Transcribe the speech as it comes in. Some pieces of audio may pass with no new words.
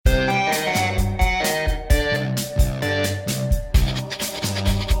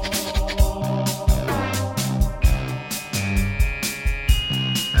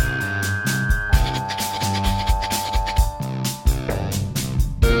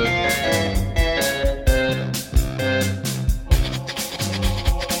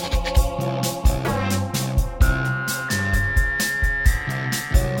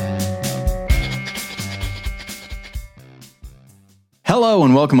Hello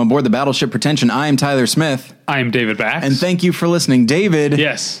and welcome aboard the Battleship Pretension. I am Tyler Smith. I am David Bax. And thank you for listening. David.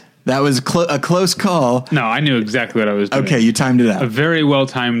 Yes. That was a close call. No, I knew exactly what I was doing. Okay, you timed it out. A very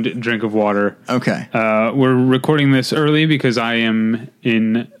well-timed drink of water. Okay. We're recording this early because I am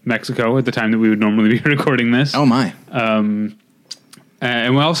in Mexico at the time that we would normally be recording this. Oh, my. And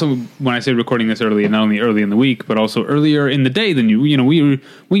we also, when I say recording this early, not only early in the week, but also earlier in the day than you. You know, we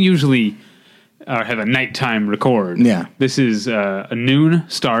usually have a nighttime record. Yeah. This is a noon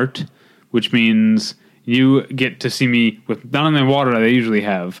start, which means you get to see me with not only the water that I usually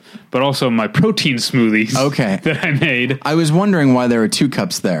have, but also my protein smoothies. Okay. That I made. I was wondering why there were 2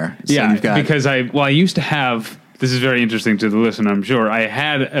 cups there. So Yeah, you've got... because I used to have. This is very interesting to the listener, I'm sure. I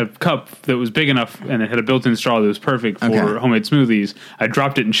had a cup that was big enough and it had a built-in straw that was perfect for homemade smoothies. I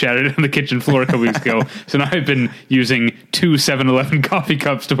dropped it and shattered it on the kitchen floor a couple weeks ago. So now I've been using 2 7-Eleven coffee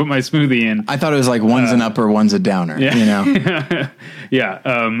cups to put my smoothie in. I thought it was like one's an upper, one's a downer, yeah. you know?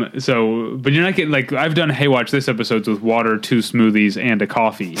 Yeah. So, but you're not getting, like, I've done Hey Watch This episodes with water, 2 smoothies, and a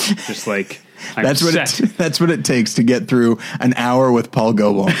coffee. Just like... That's what it takes to get through an hour with Paul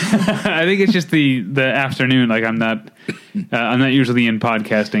Goebel. I think it's just the afternoon. Like I'm not usually in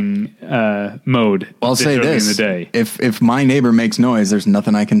podcasting mode. I'll say this: in the day. If my neighbor makes noise, there's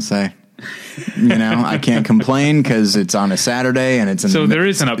nothing I can say. You know, I can't complain because it's on a Saturday and it's there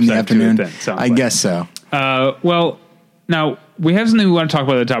is an upside in the afternoon. To it then, I guess so. Well, now we have something we want to talk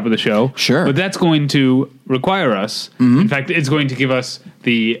about at the top of the show. Sure, but that's going to require us. Mm-hmm. In fact, it's going to give us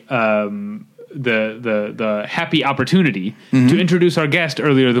the happy opportunity to introduce our guest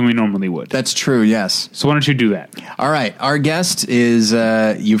earlier than we normally would. That's true, yes. So why don't you do that? All right. Our guest is,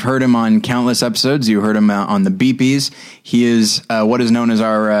 you've heard him on countless episodes. You heard him on the Beepies. He is what is known as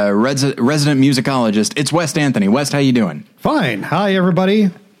our resident musicologist. It's West Anthony. West, how you doing? Fine. Hi, everybody.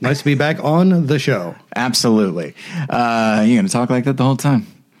 Nice to be back on the show. Absolutely. You going to talk like that the whole time?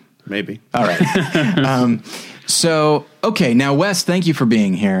 Maybe. All right. Okay. Now, West, thank you for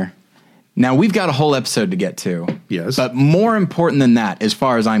being here. Now, we've got a whole episode to get to. Yes. But more important than that, as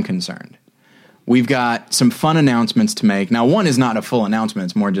far as I'm concerned, we've got some fun announcements to make. Now, one is not a full announcement.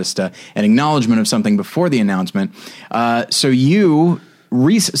 It's more just an acknowledgement of something before the announcement. So you,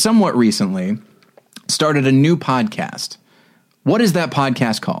 somewhat recently, started a new podcast. What is that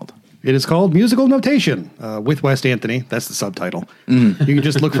podcast called? It is called Musical Notation with West Anthony. That's the subtitle. You can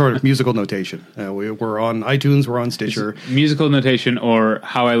just look for Musical Notation. We're on iTunes. We're on Stitcher. Musical Notation or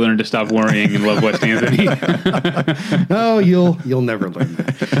How I Learned to Stop Worrying and Love West Anthony. No, you'll never learn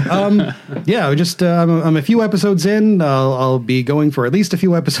that. I'm a few episodes in. I'll be going for at least a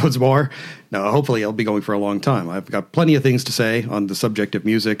few episodes more. No, hopefully I'll be going for a long time. I've got plenty of things to say on the subject of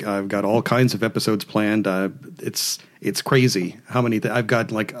music. I've got all kinds of episodes planned. It's crazy how many I've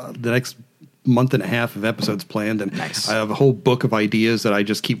got. Like the next month and a half of episodes planned, and nice. I have a whole book of ideas that I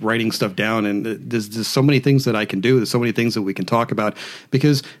just keep writing stuff down. And there's so many things that I can do. There's so many things that we can talk about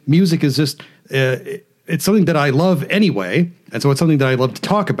because music is just. It's something that I love anyway, and so it's something that I love to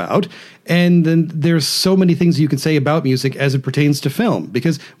talk about. And then there's so many things you can say about music as it pertains to film.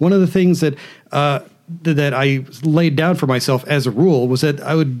 Because one of the things that that I laid down for myself as a rule was that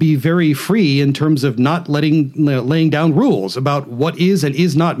I would be very free in terms of not laying down rules about what is and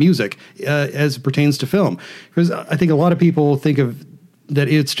is not music as it pertains to film. Because I think a lot of people think of that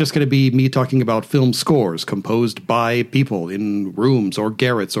it's just going to be me talking about film scores composed by people in rooms or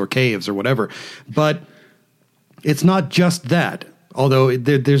garrets or caves or whatever. But it's not just that, although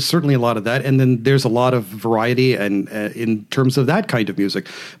there's certainly a lot of that. And then there's a lot of variety and in terms of that kind of music.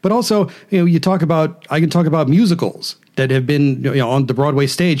 But also, I can talk about musicals that have been on the Broadway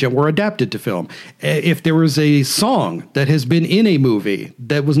stage and were adapted to film. If there was a song that has been in a movie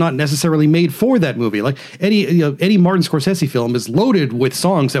that was not necessarily made for that movie, like any Martin Scorsese film is loaded with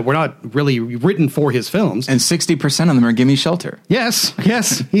songs that were not really written for his films, and 60% of them are "Gimme Shelter." Yes,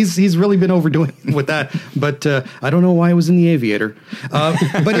 he's really been overdoing it with that. But I don't know why it was in The Aviator.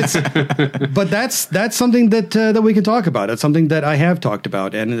 But that's something that we can talk about. It's something that I have talked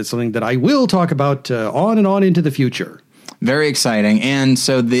about, and it's something that I will talk about on and on into the future. Very exciting. And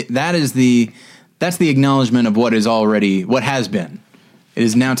so that's the acknowledgement of what has been. It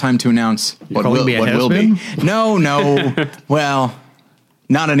is now time to announce what will be. No. Well,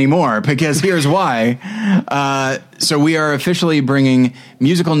 not anymore, because here's why. So we are officially bringing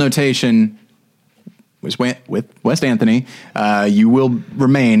Musical Notation with West Anthony. You will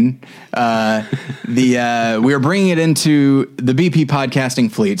remain. We are bringing it into the BP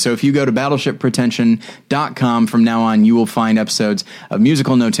podcasting fleet. So if you go to battleshippretension.com from now on, you will find episodes of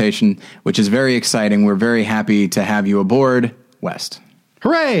Musical Notation, which is very exciting. We're very happy to have you aboard, West.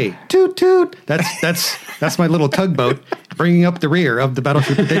 Hooray! Toot toot! That's my little tugboat bringing up the rear of the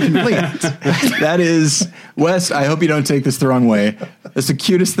Battleship Pretension fleet. That is, Wes, I hope you don't take this the wrong way. That's the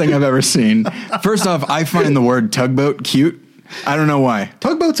cutest thing I've ever seen. First off, I find the word tugboat cute. I don't know why.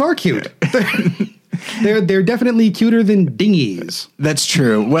 Tugboats are cute. They're definitely cuter than dinghies. That's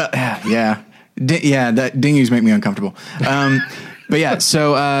true. Well, yeah. That dinghies make me uncomfortable. But yeah,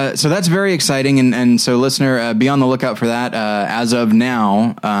 so that's very exciting, and so listener, be on the lookout for that. As of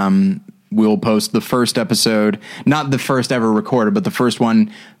now, we'll post the first episode, not the first ever recorded, but the first one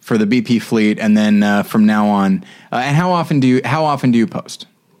for the BP fleet, and then from now on. And how often do you post?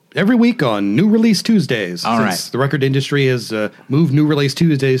 Every week on New Release Tuesdays. All right. The record industry has moved New Release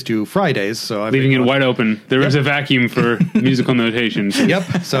Tuesdays to Fridays, so leaving it wide open. There is a vacuum for musical notations.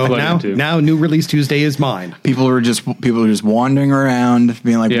 Yep. So now New Release Tuesday is mine. People are just wandering around,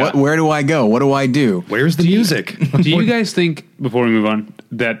 being like, "What? Where do I go? What do I do? Where's the music?" Do you guys think, before we move on,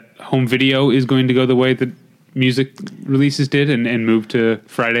 that home video is going to go the way that music releases did and move to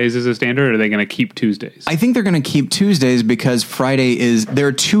Fridays as a standard, or are they going to keep Tuesdays? I think they're going to keep Tuesdays because there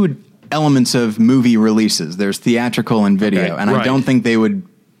are two elements of movie releases. There's theatrical and video, and I don't think they would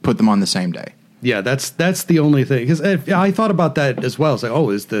put them on the same day. Yeah, that's the only thing. Because I thought about that as well. It's like,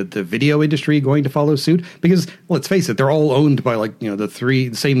 is the video industry going to follow suit? Because let's face it, they're all owned by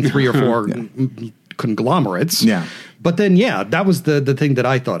the same three or four conglomerates. Yeah. But then, that was the thing that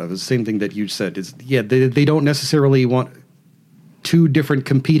I thought of. The same thing that you said is, they don't necessarily want two different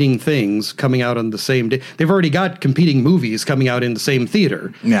competing things coming out on the same day. They've already got competing movies coming out in the same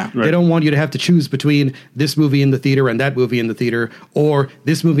theater. Yeah. Right. They don't want you to have to choose between this movie in the theater and that movie in the theater, or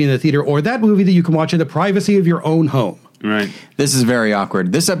this movie in the theater, or that movie that you can watch in the privacy of your own home. Right. This is very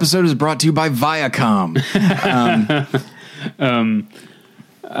awkward. This episode is brought to you by Viacom.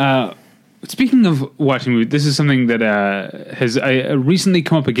 Speaking of watching movies, this is something that has recently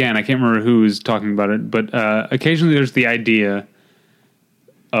come up again. I can't remember who was talking about it, but occasionally there's the idea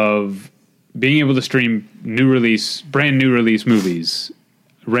of being able to stream brand new release movies,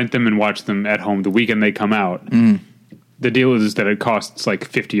 rent them and watch them at home the weekend they come out. The deal is that it costs like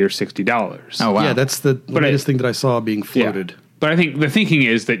 $50 or $60. Oh wow! Yeah, that's the latest thing that I saw being floated. Yeah. But I think the thinking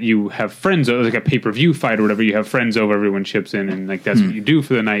is that you have friends, like a pay-per-view fight or whatever. You have friends over, everyone chips in, and like that's what you do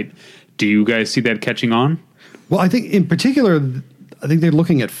for the night. Do you guys see that catching on? Well, I think in particular, they're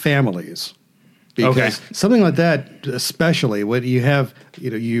looking at families. Because something like that, especially when you have,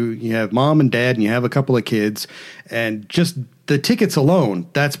 you have mom and dad and you have a couple of kids, and just the tickets alone,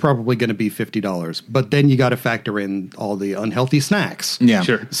 that's probably going to be $50. But then you got to factor in all the unhealthy snacks. Yeah,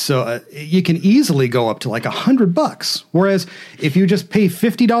 sure. So you can easily go up to like $100. Whereas if you just pay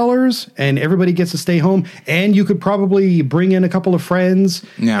 $50 and everybody gets to stay home, and you could probably bring in a couple of friends,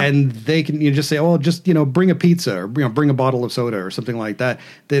 and they can just say, bring a pizza or bring a bottle of soda or something like that,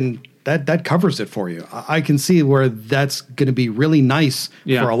 then that covers it for you. I can see where that's going to be really nice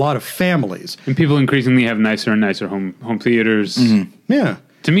for a lot of families. And people increasingly have nicer and nicer home theaters. Mm-hmm. Yeah.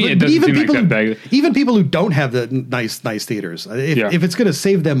 To me, it doesn't seem like that bad. Even people who don't have the nice theaters, if it's going to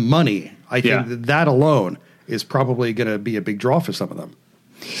save them money, I think that alone is probably going to be a big draw for some of them.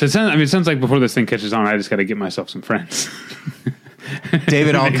 So it sounds like before this thing catches on, I just got to get myself some friends.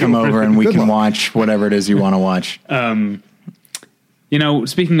 David, I'll come over and we can watch whatever it is you want to watch.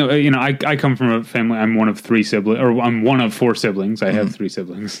 Speaking of, I come from a family. I'm one of three siblings, or I'm one of four siblings. I have three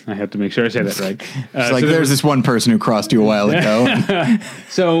siblings. I have to make sure I say that right. There's this one person who crossed you a while ago.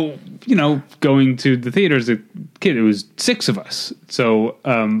 So, going to the theater as a kid, it was six of us. So,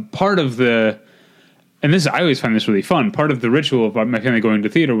 part of I always find this really fun. Part of the ritual of my family going to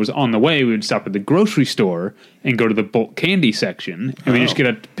theater was on the way, we would stop at the grocery store and go to the bulk candy section. And we just get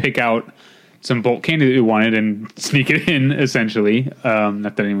to pick out some bulk candy that we wanted and sneak it in, essentially.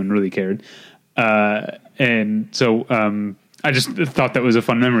 Not that anyone really cared. And so I just thought that was a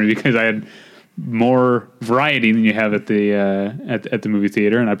fun memory because I had more variety than you have at the at the movie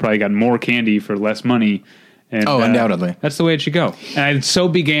theater, and I probably got more candy for less money. And, undoubtedly. That's the way it should go. And so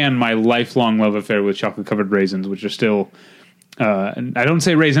began my lifelong love affair with chocolate-covered raisins, which are still... and I don't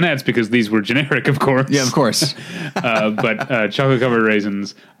say Raisinets because these were generic, of course. Yeah, of course. But chocolate-covered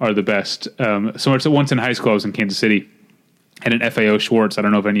raisins are the best. So once in high school, I was in Kansas City and an FAO Schwartz. I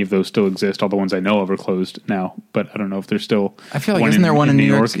don't know if any of those still exist. All the ones I know of are closed now, but I don't know if there's still. I feel like isn't there one in New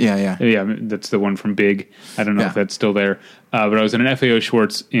York? Yeah. That's the one from Big. I don't know if that's still there. But I was in an FAO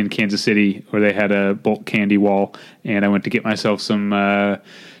Schwartz in Kansas City where they had a bulk candy wall, and I went to get myself some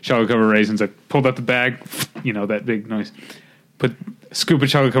chocolate-covered raisins. I pulled out the bag, that big noise. Put scoop of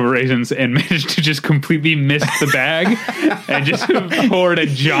chocolate covered raisins and managed to just completely miss the bag and just poured a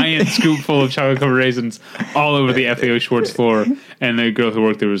giant scoop full of chocolate covered raisins all over the FAO Schwartz floor. And the girl who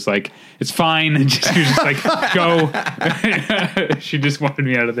worked there was like, "It's fine." And she was just like, "Go." She just wanted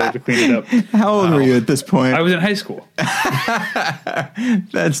me out of there to clean it up. How old were you at this point? I was in high school.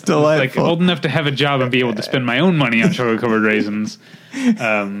 That's delightful. Like old enough to have a job and be able to spend my own money on chocolate covered raisins.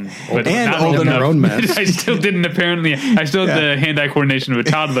 But and not old enough. Their own mess. I still didn't apparently. I still had the hand-eye coordination of a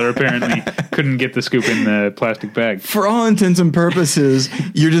toddler. Apparently, couldn't get the scoop in the plastic bag. For all intents and purposes,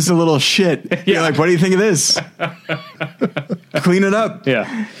 you're just a little shit. You're like, what do you think of this? Clean it up.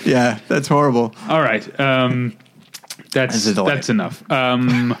 Yeah, yeah, that's horrible. All right, that's enough.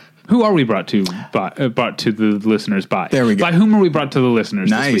 Who are we brought to the listeners by? There we go. By whom are we brought to the listeners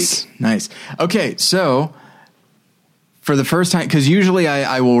this week? Nice. Okay, so for the first time, because usually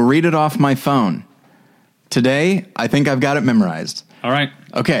I will read it off my phone. Today, I think I've got it memorized. All right.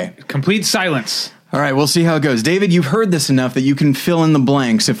 Okay. Complete silence. All right, we'll see how it goes. David, you've heard this enough that you can fill in the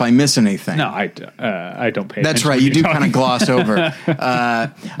blanks if I miss anything. No, I don't pay attention. That's right. You do kind of gloss over.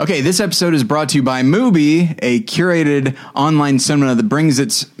 Okay, this episode is brought to you by Mubi, a curated online cinema that brings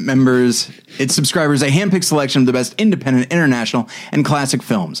its subscribers, a handpicked selection of the best independent, international, and classic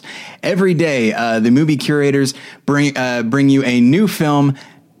films. Every day, the Mubi curators bring you a new film.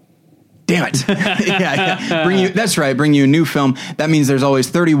 Damn it. Bring you a new film. That means there's always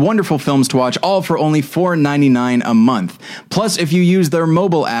 30 wonderful films to watch, all for only $4.99 a month. Plus, if you use their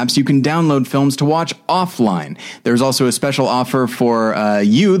mobile apps, you can download films to watch offline. There's also a special offer for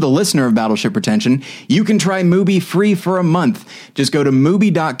you, the listener of Battleship Retention. You can try Mubi free for a month. Just go to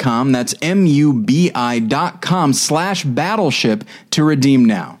Mubi.com, that's MUBI.com/Battleship to redeem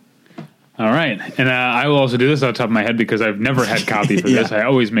now. All right. And I will also do this off the top of my head because I've never had copy for this. I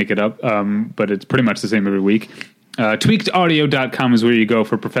always make it up, but it's pretty much the same every week. Tweakedaudio.com is where you go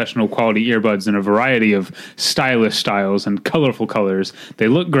for professional quality earbuds in a variety of stylish styles and colorful colors. They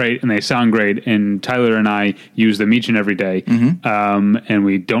look great and they sound great, and Tyler and I use them each and every day, and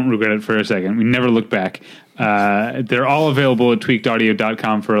we don't regret it for a second. We never look back. They're all available at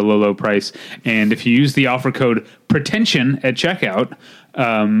tweakedaudio.com for a low price, and if you use the offer code pretension at checkout,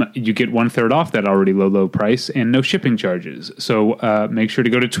 you get 1/3 off that already low price and no shipping charges. So make sure to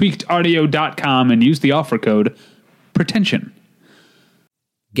go to tweakedaudio.com and use the offer code pretension.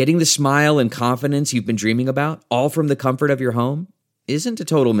 Getting the smile and confidence you've been dreaming about, all from the comfort of your home, isn't a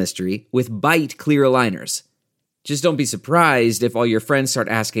total mystery with Byte clear aligners. Just don't be surprised if all your friends start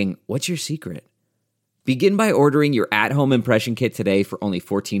asking, "What's your secret?" Begin by ordering your at-home impression kit today for only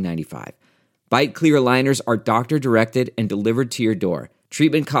 $14.95. Byte clear aligners are doctor-directed and delivered to your door.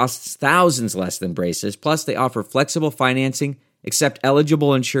 Treatment costs thousands less than braces, plus they offer flexible financing, accept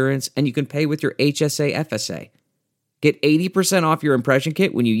eligible insurance, and you can pay with your HSA FSA. Get 80% off your impression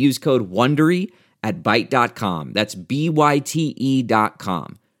kit when you use code WONDERY at Byte.com. That's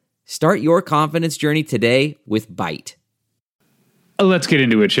BYTE.com. Start your confidence journey today with Byte. Let's get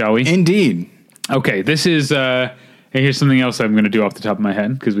into it, shall we? Indeed. Okay, this is... here's something else I'm going to do off the top of my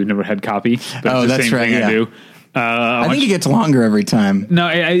head because we've never had copy. But it's the same thing I do. I think it gets longer every time. No,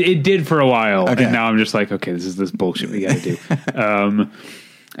 it did for a while, and now I'm just like, okay, this is this bullshit we got to do.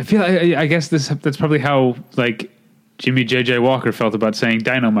 I feel I guess that's probably how like Jimmy J.J. Walker felt about saying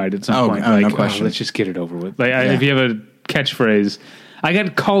dynamite at some point. Like, no question. Let's just get it over with. Like, if you have a catchphrase, I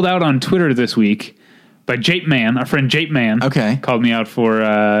got called out on Twitter this week by Jape Man, our friend Jape Man. Okay. Called me out for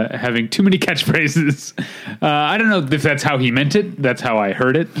having too many catchphrases. I don't know if that's how he meant it. That's how I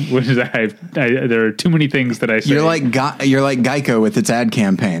heard it. Which is there are too many things that I say. You're like Geico with its ad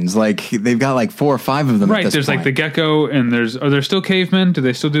campaigns. Like they've got like 4 or 5 of them. Right. At this there's point. like the gecko, and are there still cavemen? Do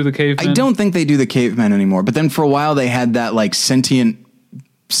they still do the cavemen? I don't think they do the cavemen anymore. But then for a while they had that like sentient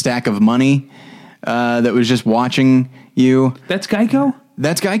stack of money that was just watching you. That's Geico?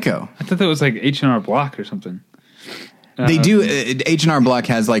 That's Geico. I thought that was like H&R Block or something. They do. H&R Block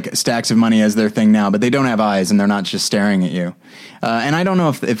has like stacks of money as their thing now, but they don't have eyes and they're not just staring at you. And I don't know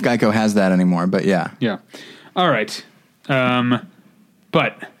if Geico has that anymore, but yeah. Yeah. All right.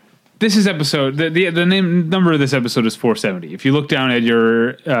 But this is episode, the number of this episode is 470. If you look down at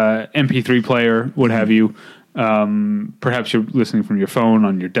your MP3 player, what have you, perhaps you're listening from your phone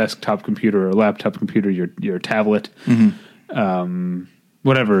on your desktop computer or laptop computer, your tablet.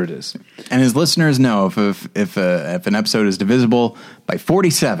 Whatever it is. And his listeners know if an episode is divisible by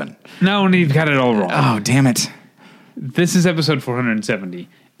 47. No, you've got it all wrong. Oh, damn it. This is episode 470,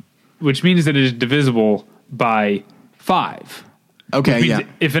 which means that it is divisible by 5. Okay, yeah.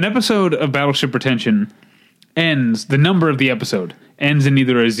 If an episode of Battleship Retention ends, the number of the episode ends in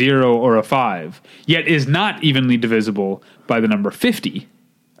either a 0 or a 5, yet is not evenly divisible by the number 50.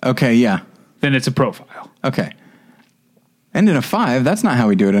 Okay, yeah. Then it's a profile. Okay. And in a 5, that's not how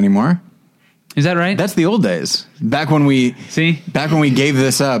we do it anymore. Is that right? That's the old days. Back when we gave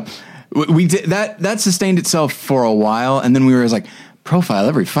this up, we did that sustained itself for a while, and then we were like, profile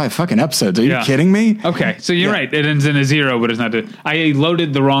every 5 fucking episodes. Are you kidding me? Okay, so you're right. It ends in a 0, but it's not. I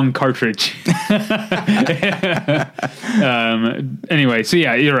loaded the wrong cartridge. Anyway, so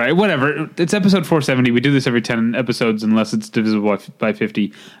yeah, you're right. Whatever. It's episode 470. We do this every 10 episodes unless it's divisible by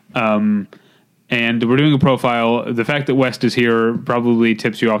 50. And we're doing a profile. The fact that West is here probably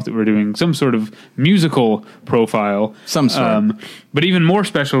tips you off that we're doing some sort of musical profile. Some sort. But even more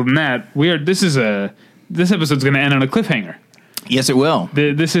special than that, this episode's going to end on a cliffhanger. Yes, it will.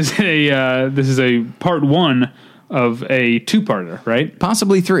 This is a part 1 of a 2-parter, right?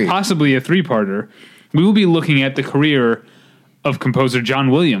 Possibly 3. Possibly a 3-parter. We will be looking at the career of composer John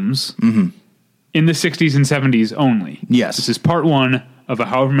Williams in the 60s and 70s only. Yes. This is part 1 of a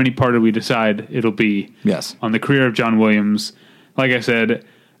however many parter we decide it'll be. Yes. On the career of John Williams. Like I said,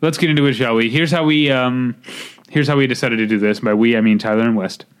 let's get into it, shall we? Here's how we decided to do this. By we, I mean Tyler and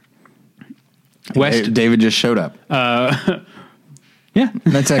West. David just showed up. Yeah.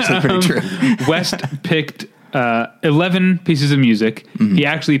 That's actually pretty true. West picked 11 pieces of music. Mm-hmm. He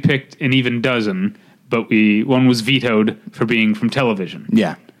actually picked an even dozen, but one was vetoed for being from television.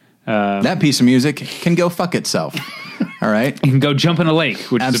 Yeah. That piece of music can go fuck itself. All right? You can go jump in a lake,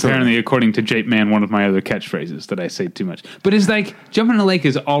 which is apparently, according to Jape Man, one of my other catchphrases that I say too much. But it's like, jump in a lake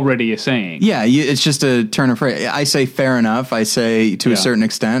is already a saying. Yeah, it's just a turn of phrase. I say fair enough. I say to a certain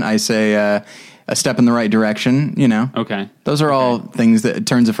extent. I say a step in the right direction, Okay. Those are all things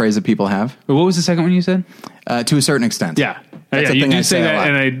turns of phrase that people have. But what was the second one you said? To a certain extent. Yeah. That's a you thing do I say that,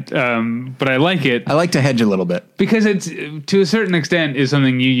 and but I like it. I like to hedge a little bit. Because it's, to a certain extent, is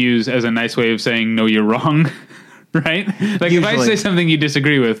something you use as a nice way of saying, no, you're wrong. Right? Like, usually, if I say something you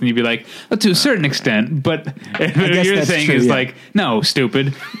disagree with, and you'd be like, well, to a certain extent, but what you're saying is like, no,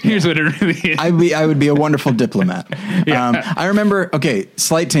 stupid. Here's what it really is. I would be a wonderful diplomat. I remember,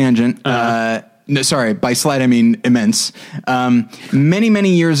 slight tangent. No, sorry, by slight I mean immense. Many,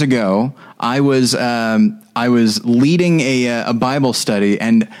 many years ago, I was leading a Bible study,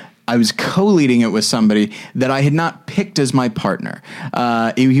 and I was co-leading it with somebody that I had not picked as my partner.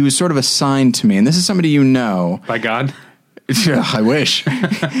 He was sort of assigned to me, and this is somebody by God. I wish.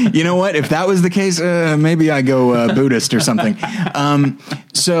 You know what? If that was the case, maybe I go Buddhist or something.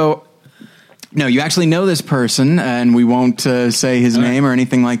 No, you actually know this person, and we won't say his name or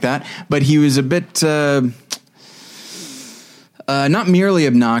anything like that, but he was a bit, not merely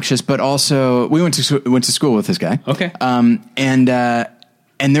obnoxious, but also, we went to school with this guy. Okay.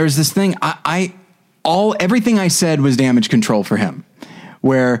 And there's this thing, everything I said was damage control for him,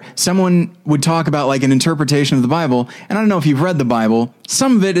 where someone would talk about like an interpretation of the Bible, and I don't know if you've read the Bible,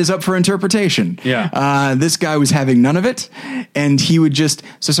 some of it is up for interpretation. Yeah. This guy was having none of it, and he would so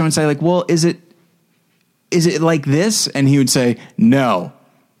someone would say like, well, is it like this? And he would say, no.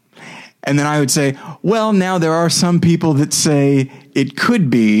 And then I would say, well, now there are some people that say it could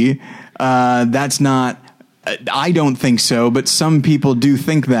be, that's not, I don't think so, but some people do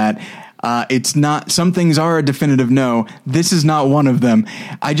think that. It's not, some things are a definitive no. This is not one of them.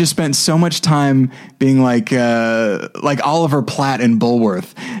 I just spent so much time being like Oliver Platt in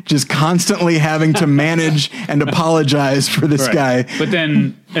Bulworth, just constantly having to manage and apologize for this guy. But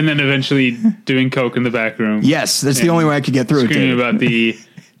then eventually doing coke in the back room. Yes, that's the only way I could get through it. Screaming about the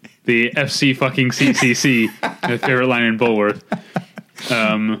FC fucking CCC, my favorite line in Bulworth.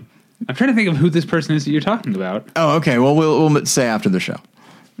 I'm trying to think of who this person is that you're talking about. Oh, okay. Well, we'll say after the show.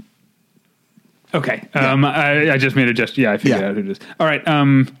 Okay. I just made a gesture. Yeah, I figured out who it is. All right.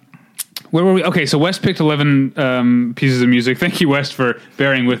 Where were we? Okay, so West picked 11 pieces of music. Thank you, West, for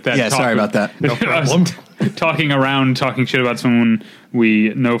bearing with that. Yeah, sorry about that. No problem. talking shit about someone we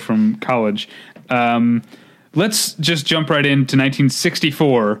know from college. Let's just jump right into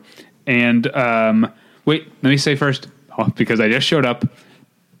 1964. And wait, let me say first, because I just showed up,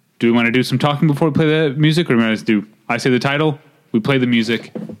 do we want to do some talking before we play the music, or do we want to I say the title, we play the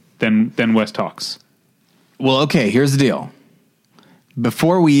music, then West talks? Well, okay, here's the deal.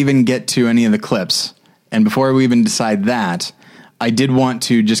 Before we even get to any of the clips, and before we even decide that, I did want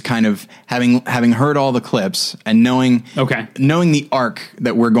to just kind of, having heard all the clips and knowing the arc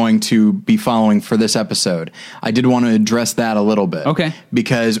that we're going to be following for this episode, I did want to address that a little bit. Okay.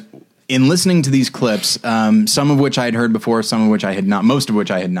 Because in listening to these clips, some of which I had heard before, some of which I had not, most of which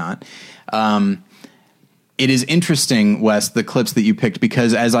I had not, it is interesting, Wes, the clips that you picked,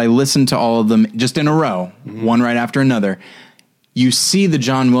 because as I listened to all of them just in a row, one right after another, you see the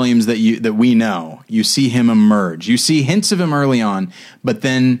John Williams that we know. You see him emerge. You see hints of him early on, but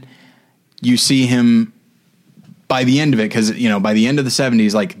then you see him by the end of it, because, you know, by the end of the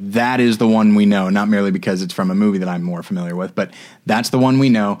 70s, like, that is the one we know, not merely because it's from a movie that I'm more familiar with, but that's the one we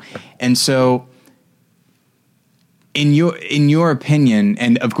know. And so in your opinion,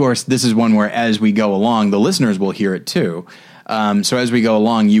 and of course, this is one where as we go along, the listeners will hear it too. So as we go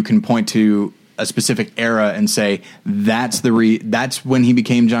along, you can point to a specific era and say, that's when he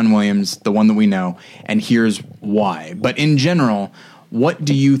became John Williams, the one that we know, and here's why. But in general, what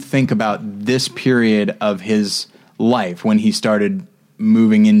do you think about this period of his life when he started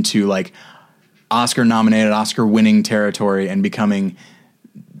moving into like Oscar-nominated, Oscar-winning territory and becoming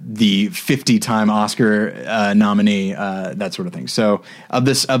the 50-time Oscar nominee, that sort of thing? So of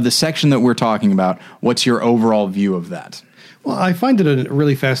the section that we're talking about, what's your overall view of that? Well, I find it a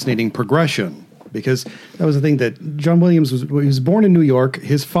really fascinating progression, because that was the thing that John Williams he was born in New York.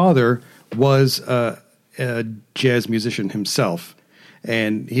 His father was a jazz musician himself,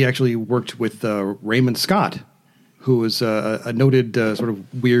 and he actually worked with Raymond Scott, who was a noted sort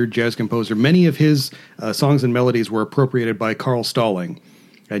of weird jazz composer. Many of his songs and melodies were appropriated by Carl Stalling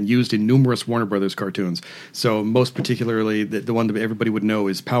and used in numerous Warner Brothers cartoons. So most particularly, the one that everybody would know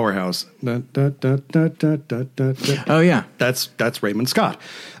is Powerhouse. Oh, yeah. That's Raymond Scott.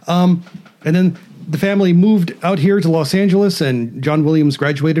 And then the family moved out here to Los Angeles, and John Williams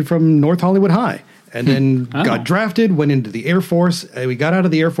graduated from North Hollywood High. And then got drafted, went into the Air Force. We got out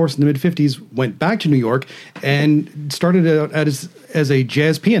of the Air Force in the mid-'50s, went back to New York, and started out as a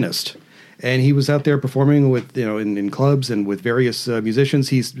jazz pianist. And he was out there performing with, you know, in clubs and with various musicians.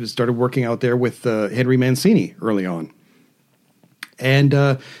 He started working out there with Henry Mancini early on. And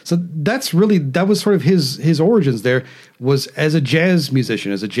so that was sort of his origins there, was as a jazz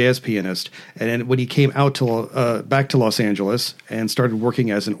musician, as a jazz pianist. And then when he came out to back to Los Angeles and started working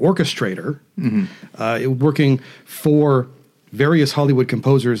as an orchestrator, working for various Hollywood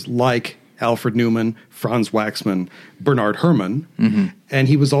composers like Alfred Newman, Franz Waxman, Bernard Herrmann. And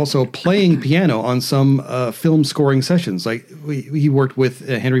he was also playing piano on some film scoring sessions. Like he worked with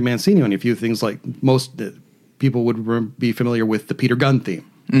Henry Mancini on a few things, like most people would be familiar with the Peter Gunn theme.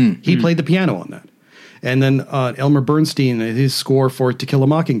 He played the piano on that. And then Elmer Bernstein, his score for To Kill a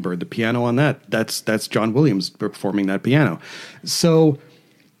Mockingbird, the piano on that's John Williams performing that piano. So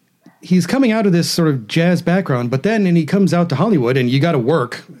he's coming out of this sort of jazz background, but then he comes out to Hollywood, and you got to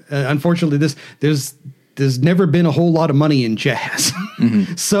work. Unfortunately, there's never been a whole lot of money in jazz.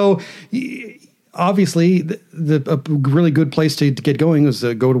 So obviously, a really good place to get going is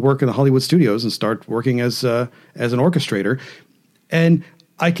to go to work in the Hollywood studios and start working as an orchestrator. And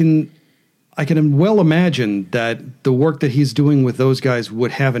I can well imagine that the work that he's doing with those guys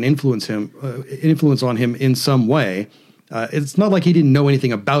would have an influence on him in some way. It's not like he didn't know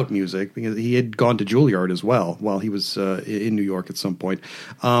anything about music, because he had gone to Juilliard as well while he was in New York at some point.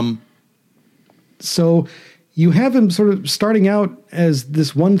 So you have him sort of starting out as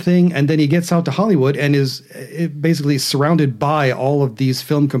this one thing, and then he gets out to Hollywood and is basically surrounded by all of these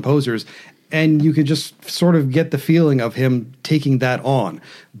film composers. And you can just sort of get the feeling of him taking that on.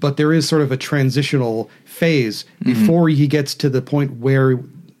 But there is sort of a transitional phase before he gets to the point where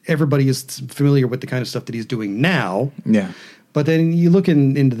everybody is familiar with the kind of stuff that he's doing now. Yeah. But then you look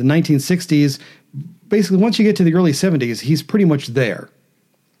into the 1960s, basically once you get to the early 70s, he's pretty much there.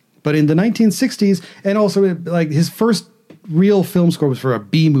 But in the 1960s, and also like his first real film score was for a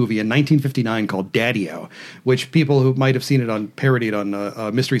B movie in 1959 called Daddy-O, which people who might have seen it parodied on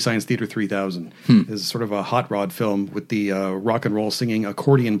Mystery Science Theater 3000. Is sort of a hot rod film with the rock and roll singing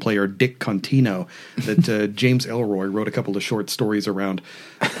accordion player Dick Contino that James Ellroy wrote a couple of short stories around.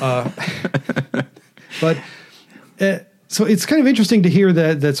 So it's kind of interesting to hear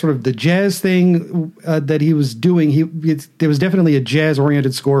that sort of the jazz thing that he was doing. There was definitely a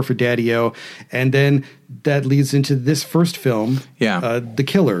jazz-oriented score for Daddy-O, and then that leads into this first film, The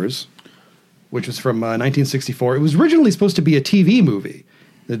Killers, which was from 1964. It was originally supposed to be a TV movie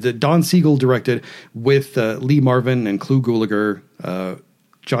that Don Siegel directed with Lee Marvin and Clu Gulager,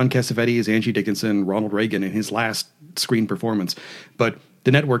 John Cassavetes, Angie Dickinson, Ronald Reagan in his last screen performance. But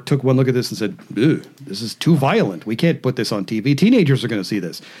the network took one look at this and said, this is too violent. We can't put this on TV. Teenagers are going to see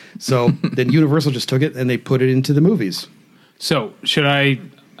this. So then Universal just took it and they put it into the movies. So should I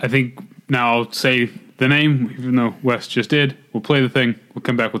think now I'll say the name, even though Wes just did. We'll play the thing. We'll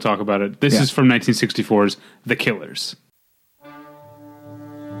come back. We'll talk about it. This is from 1964's The Killers.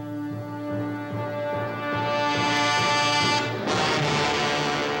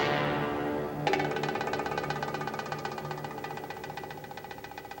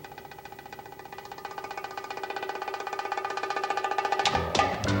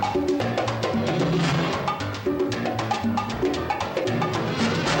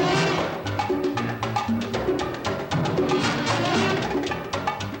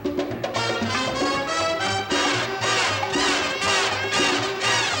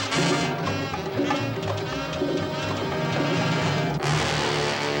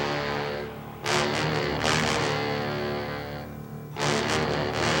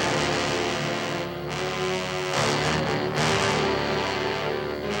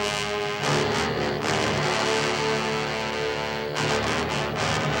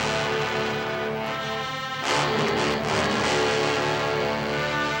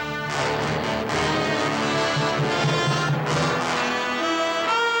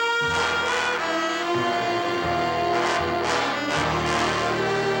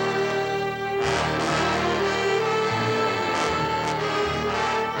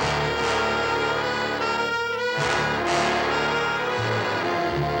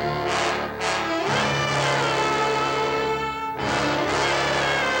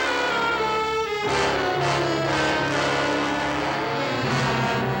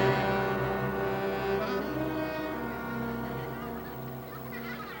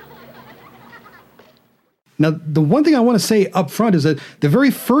 Now, the one thing I want to say up front is that the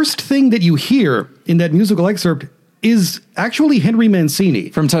very first thing that you hear in that musical excerpt is actually Henry Mancini.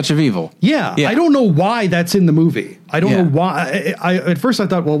 From Touch of Evil. Yeah. I don't know why that's in the movie. I don't know why. At first I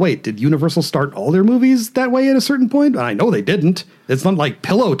thought, well, wait, did Universal start all their movies that way at a certain point? I know they didn't. It's not like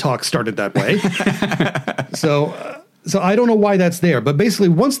Pillow Talk started that way. So I don't know why that's there. But basically,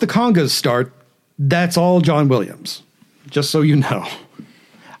 once the congas start, that's all John Williams. Just so you know.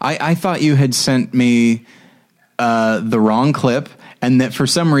 I thought you had sent me the wrong clip, and that for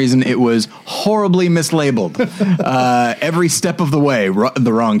some reason it was horribly mislabeled every step of the way,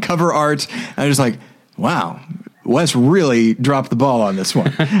 the wrong cover art. I was like, wow, Wes really dropped the ball on this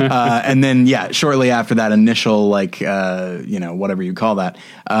one. And then, shortly after that initial, whatever you call that,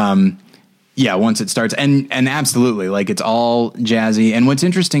 once it starts, and absolutely, like, it's all jazzy. And what's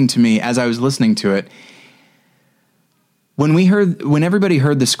interesting to me as I was listening to it, when everybody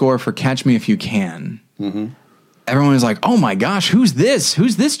heard the score for Catch Me If You Can, everyone was like, oh my gosh, who's this?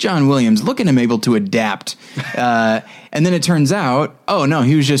 Who's this John Williams? Look at him able to adapt. And then it turns out, oh no,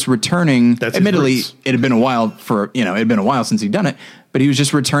 he was just returning. Admittedly, it had been a while since he'd done it, but he was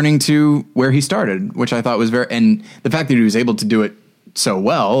just returning to where he started, which I thought was and the fact that he was able to do it so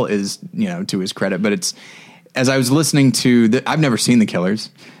well is, to his credit. But it's, as I was listening to I've never seen The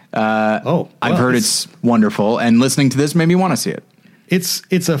Killers. I've heard it's wonderful, and listening to this made me want to see it.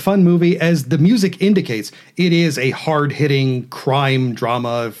 It's a fun movie. As the music indicates, it is a hard-hitting crime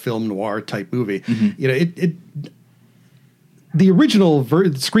drama, film noir type movie. The original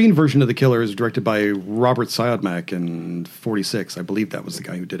screen version of The Killer is directed by Robert Siodmak in 1946. I believe that was the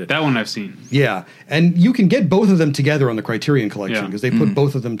guy who did it. That one I've seen. Yeah, and you can get both of them together on the Criterion Collection because they put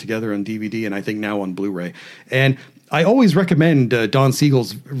both of them together on DVD and I think now on Blu-ray. And I always recommend Don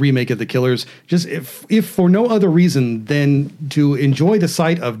Siegel's remake of The Killers, just if for no other reason than to enjoy the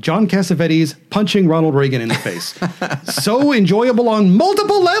sight of John Cassavetes punching Ronald Reagan in the face. So enjoyable on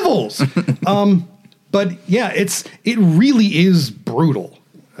multiple levels. But yeah, it really is brutal,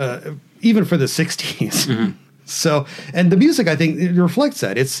 even for the 60s. So, and the music, I think, it reflects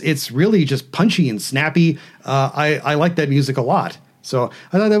that. It's really just punchy and snappy. I like that music a lot. So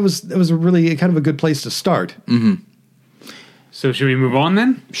I thought that was a really kind of a good place to start. So should we move on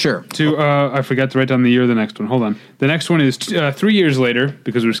then? Sure. I forgot to write down the year of the next one. Hold on. The next one is 3 years later,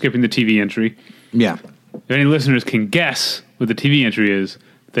 because we're skipping the TV entry. Yeah. If any listeners can guess what the TV entry is,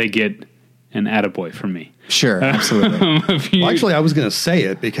 they get an attaboy from me. Sure, absolutely. Well, actually, I was going to say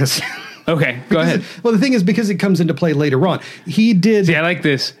it because... Okay, go ahead. Well, the thing is, because it comes into play later on, he did... See, I like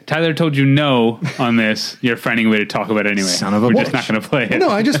this. Tyler told you no on this. You're finding a way to talk about it anyway. Son of a We're bitch. just not going to play it. No,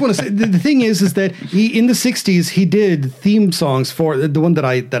 I just want to say, the thing is that he, in the 60s, he did theme songs for the one that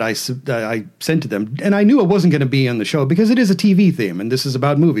I sent to them. And I knew it wasn't going to be on the show because it is a TV theme, and this is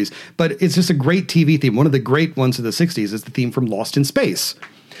about movies. But it's just a great TV theme. One of the great ones of the 60s is the theme from Lost in Space.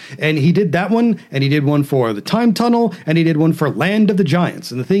 And he did that one, and he did one for The Time Tunnel, and he did one for Land of the Giants.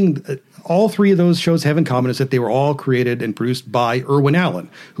 And the thing, all three of those shows have in common is that they were all created and produced by Irwin Allen,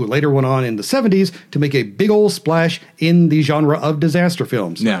 who later went on in the 70s to make a big old splash in the genre of disaster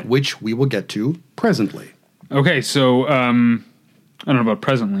films, which we will get to presently. Okay, so I don't know about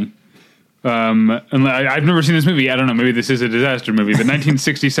presently. And I've never seen this movie. I don't know. Maybe this is a disaster movie. But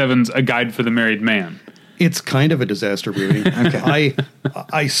 1967's A Guide for the Married Man. It's kind of a disaster movie. Okay.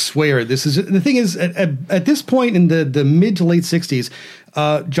 I swear this is the thing is at this point in the mid to late 60s,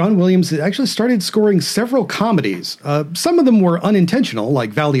 John Williams actually started scoring several comedies. Some of them were unintentional,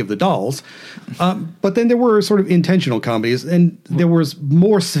 like Valley of the Dolls, but then there were sort of intentional comedies, and there was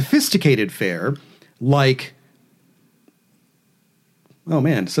more sophisticated fare, like, oh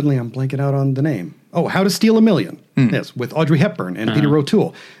man, suddenly I'm blanking out on the name. Oh, How to Steal a Million. Yes, with Audrey Hepburn and Peter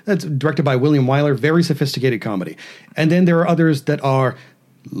O'Toole. That's directed by William Wyler, very sophisticated comedy. And then there are others that are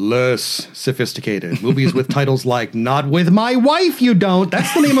less sophisticated. Movies with titles like Not With My Wife, You Don't.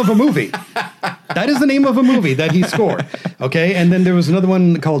 That's the name of a movie. That is the name of a movie that he scored. Okay, and then there was another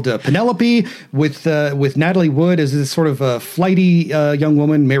one called Penelope with Natalie Wood as this sort of a flighty young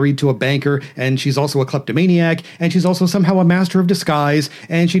woman married to a banker, and she's also a kleptomaniac, and she's also somehow a master of disguise,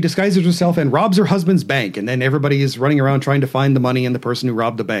 and she disguises herself and robs her husband's bank, and then everybody is running around trying to find the money and the person who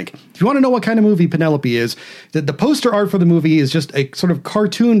robbed the bank. If you want to know what kind of movie Penelope is, the poster art for the movie is just a sort of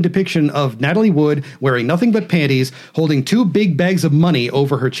cartoon depiction of Natalie Wood wearing nothing but panties, holding two big bags of money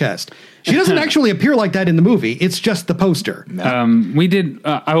over her chest. She doesn't actually appear like that in the movie. It's just the poster. We did.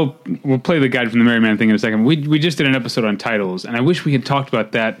 We'll play the Guide from the Married Man thing in a second. We just did an episode on titles, and I wish we had talked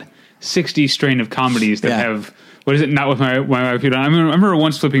about that 60 strain of comedies that have, what is it? Not With My Wife You Don't. I remember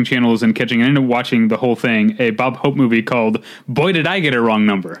once flipping channels and catching and ended up watching the whole thing, a Bob Hope movie called Boy Did I Get a Wrong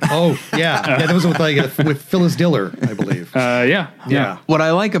Number. Oh, yeah. That was with Phyllis Diller, I believe. Yeah. What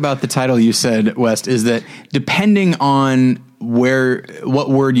I like about the title you said, West, is that depending on what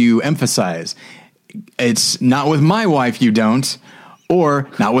word you emphasize, it's Not With My Wife You Don't, or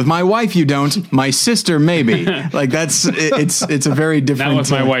Not With My Wife You Don't, My Sister Maybe. Like it's a very different. Not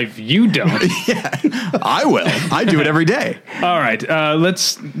With My Wife You Don't. Yeah, I will. I do it every day. All right,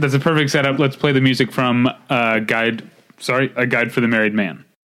 that's a perfect setup. Let's play the music from A Guide for the Married Man.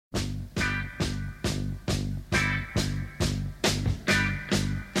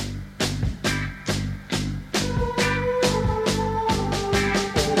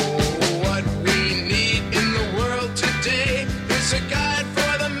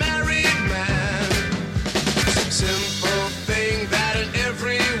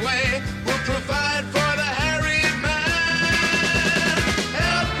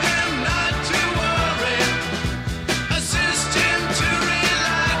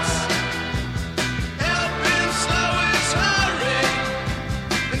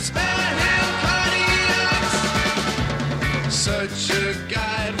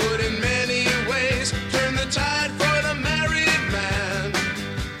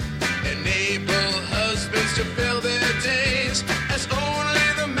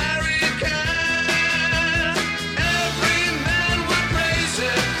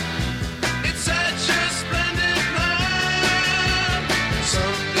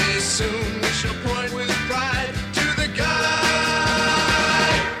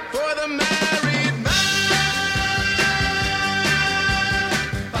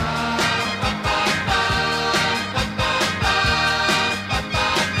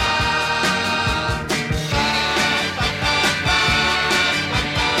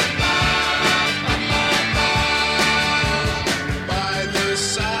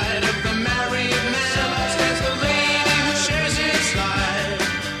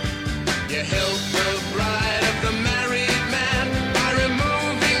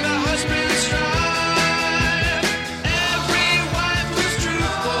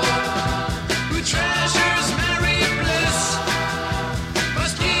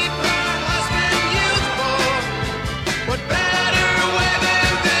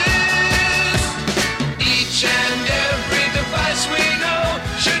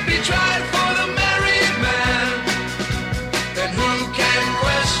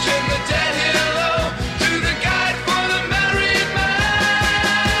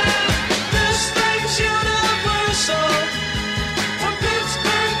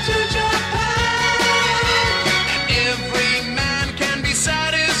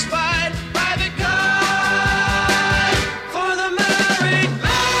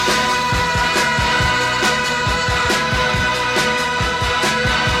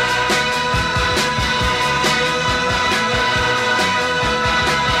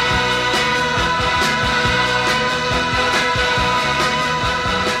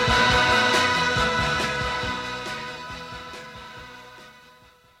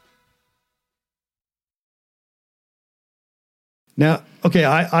 Now, okay,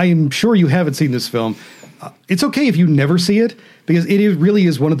 I'm sure you haven't seen this film. It's okay if you never see it, because really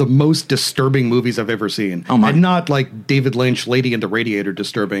is one of the most disturbing movies I've ever seen. Oh my. And not like David Lynch, Lady and the Radiator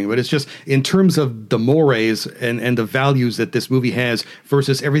disturbing, but it's just in terms of the mores and the values that this movie has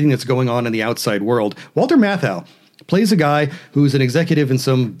versus everything that's going on in the outside world. Walter Matthau plays a guy who's an executive in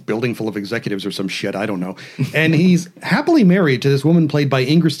some building full of executives or some shit, I don't know. And he's happily married to this woman played by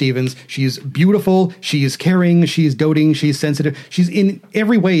Inger Stevens. She's beautiful, she's caring, she's doting, she's sensitive. She's in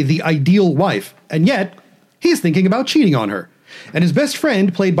every way the ideal wife. And yet, he's thinking about cheating on her. And his best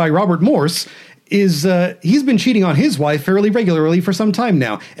friend, played by Robert Morse, he's been cheating on his wife fairly regularly for some time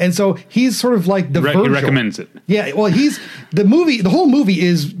now. And so he's sort of like the Virgil. He recommends it. Yeah, well, the whole movie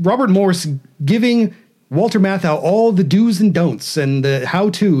is Robert Morse giving Walter Matthau all the do's and don'ts and the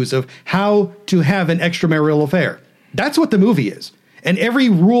how-tos of how to have an extramarital affair. That's what the movie is. And every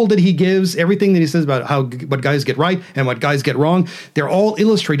rule that he gives, everything that he says about what guys get right and what guys get wrong, they're all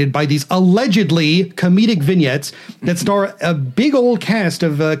illustrated by these allegedly comedic vignettes that star a big old cast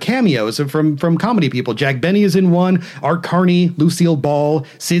of cameos from comedy people. Jack Benny is in one, Art Carney, Lucille Ball,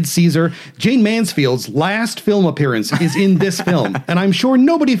 Sid Caesar. Jane Mansfield's last film appearance is in this film, and I'm sure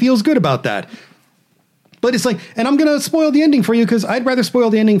nobody feels good about that. But it's like, and I'm going to spoil the ending for you because I'd rather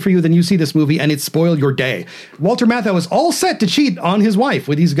spoil the ending for you than you see this movie and it spoil your day. Walter Matthau is all set to cheat on his wife.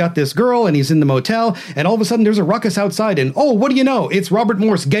 He's got this girl and he's in the motel, and all of a sudden there's a ruckus outside, and oh, what do you know? It's Robert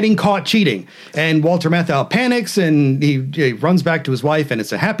Morse getting caught cheating. And Walter Matthau panics and he runs back to his wife, and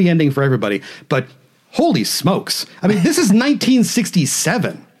it's a happy ending for everybody. But holy smokes. I mean, this is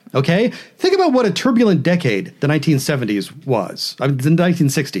 1967. Okay? Think about what a turbulent decade the 1970s was. The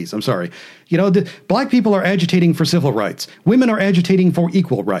 1960s, I'm sorry. You know, black people are agitating for civil rights. Women are agitating for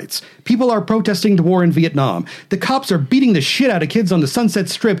equal rights. People are protesting the war in Vietnam. The cops are beating the shit out of kids on the Sunset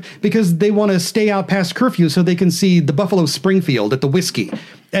Strip because they want to stay out past curfew so they can see the Buffalo Springfield at the Whiskey.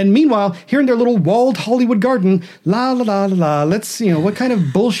 And meanwhile, here in their little walled Hollywood garden, la la la la la, let's, what kind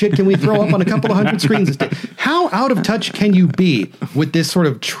of bullshit can we throw up on a couple of hundred screens this day? How out of touch can you be with this sort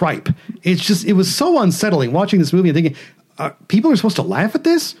of tripe? It was so unsettling watching this movie and thinking, people are supposed to laugh at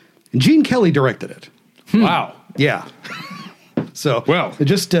this? And Gene Kelly directed it. Wow. Yeah. So, well,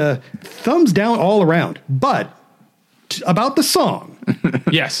 just thumbs down all around. But about the song.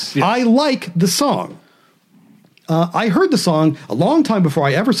 Yes. I like the song. I heard the song a long time before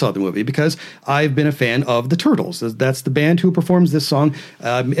I ever saw the movie because I've been a fan of the Turtles. That's the band who performs this song.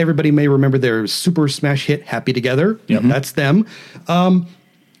 Everybody may remember their super smash hit Happy Together. Yep. That's them.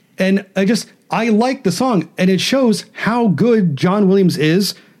 And I like the song, and it shows how good John Williams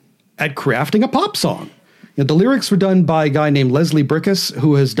is at crafting a pop song. The lyrics were done by a guy named Leslie Brickus,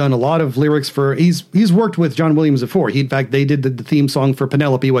 who has done a lot of lyrics for. He's worked with John Williams before. In fact, they did the theme song for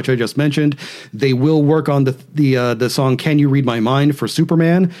Penelope, which I just mentioned. They will work on the song "Can You Read My Mind" for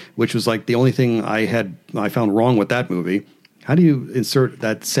Superman, which was like the only thing I found wrong with that movie. How do you insert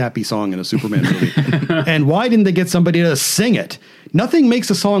that sappy song in a Superman movie? And why didn't they get somebody to sing it? Nothing makes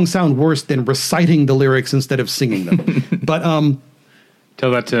a song sound worse than reciting the lyrics instead of singing them. But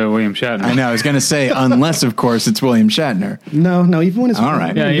tell that to William Shatner. I know. I was going to say, unless, of course, it's William Shatner. No. Even when it's all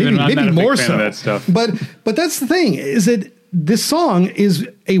right. Yeah, maybe more so. Of that stuff. But that's the thing, is that this song is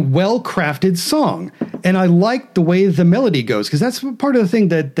a well-crafted song, and I like the way the melody goes, because that's part of the thing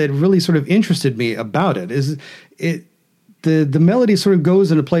that really sort of interested me about it. Is the melody sort of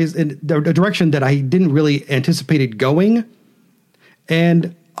goes in a place in a direction that I didn't really anticipate it going,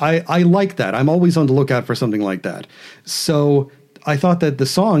 and I like that. I'm always on the lookout for something like that. So I thought that the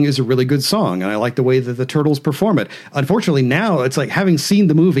song is a really good song, and I like the way that the Turtles perform it. Unfortunately, now it's like, having seen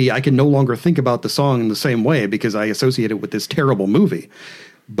the movie, I can no longer think about the song in the same way because I associate it with this terrible movie.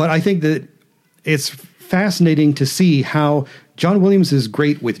 But I think that it's fascinating to see how John Williams is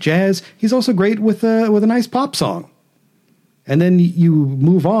great with jazz. He's also great with a nice pop song. And then you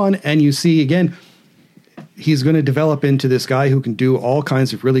move on and you see, again, he's going to develop into this guy who can do all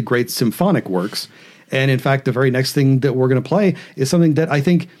kinds of really great symphonic works. And in fact, the very next thing that we're going to play is something that I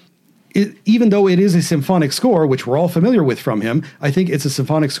think, even though it is a symphonic score, which we're all familiar with from him, I think it's a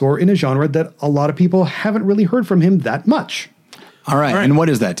symphonic score in a genre that a lot of people haven't really heard from him that much. All right. And what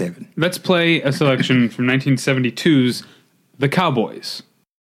is that, David? Let's play a selection from 1972's The Cowboys.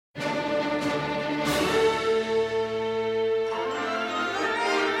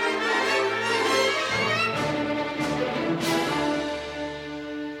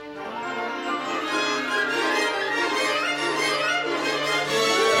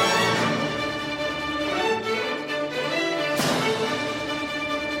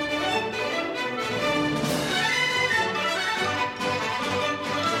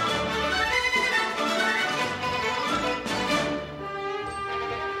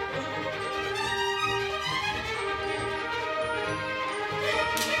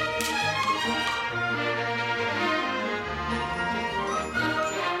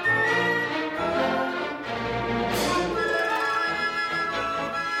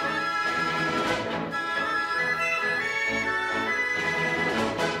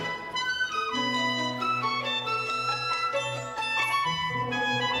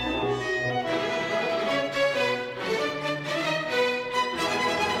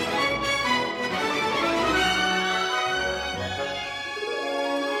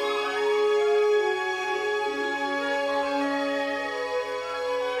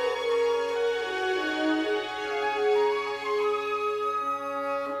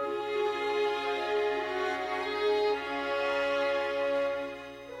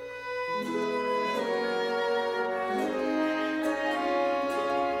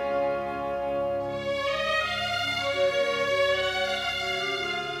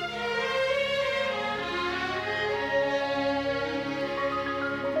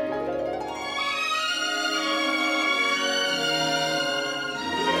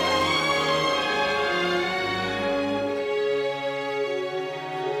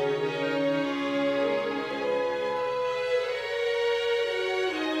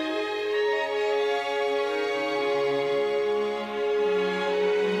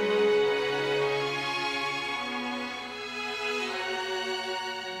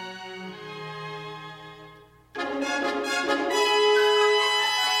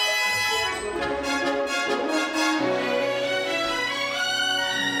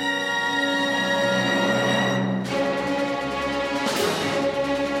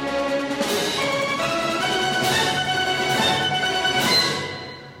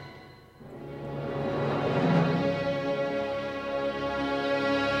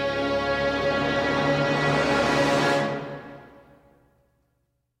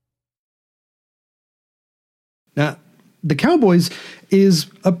 The Cowboys is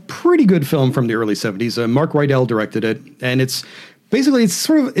a pretty good film from the early 70s. Mark Rydell directed it, and it's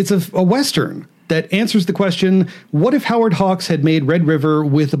a Western that answers the question, what if Howard Hawks had made Red River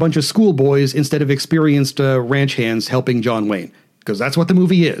with a bunch of schoolboys instead of experienced ranch hands helping John Wayne? Because that's what the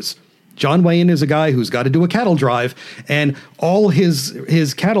movie is. John Wayne is a guy who's got to do a cattle drive, and all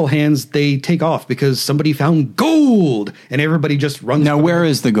his cattle hands, they take off because somebody found gold, and everybody just runs. Now, where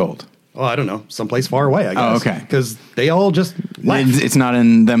is the gold? Oh, I don't know. Someplace far away, I guess. Oh, okay. Because they all just left. It's not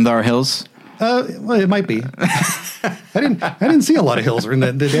in them thar hills? Well, it might be. I didn't see a lot of hills in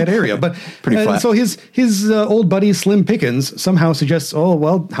that area, but pretty flat. So his old buddy Slim Pickens somehow suggests, oh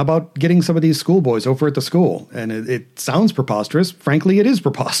well, how about getting some of these schoolboys over at the school? And it sounds preposterous. Frankly, it is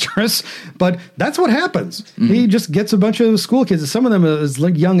preposterous, but that's what happens. Mm-hmm. He just gets a bunch of school kids. Some of them is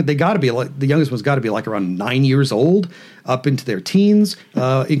like young. They got to be like the youngest one's got to be like around 9 years old, up into their teens,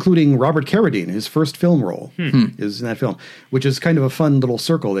 including Robert Carradine. His first film role is in that film, which is kind of a fun little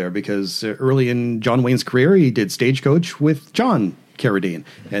circle there because early in John Wayne's career, he did Stagecoach with John Carradine,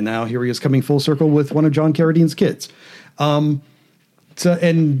 and now here he is coming full circle with one of John Carradine's kids.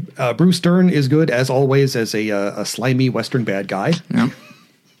 Bruce Dern is good as always as a slimy Western bad guy. Yeah.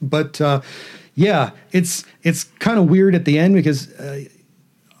 But it's kind of weird at the end because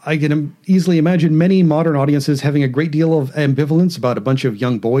I can easily imagine many modern audiences having a great deal of ambivalence about a bunch of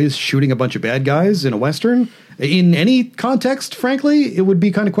young boys shooting a bunch of bad guys in a Western. In any context, frankly, it would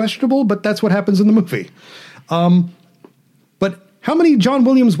be kind of questionable, but that's what happens in the movie. But how many John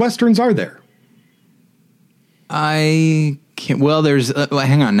Williams Westerns are there? I can't. Well, there's.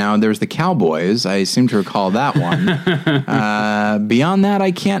 Hang on now. There's the Cowboys. I seem to recall that one. Beyond that,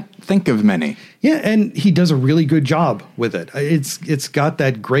 I can't think of many. Yeah, and he does a really good job with it. It's got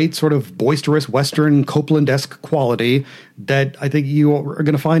that great sort of boisterous Western Copeland-esque quality that I think you are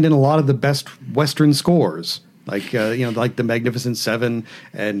going to find in a lot of the best Western scores. Like like the Magnificent Seven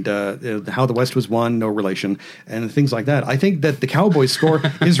and How the West Was Won, No Relation, and things like that. I think that the Cowboys score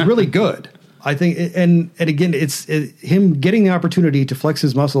is really good. I think, and again, it's him getting the opportunity to flex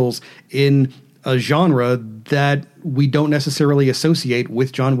his muscles in a genre that we don't necessarily associate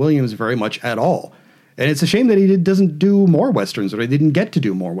with John Williams very much at all. And it's a shame that he doesn't do more Westerns, or he didn't get to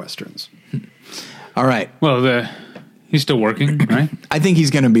do more Westerns. All right. Well, he's still working, right? I think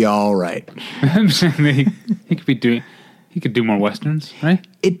he's going to be all right. I'm saying that he could do more Westerns, right?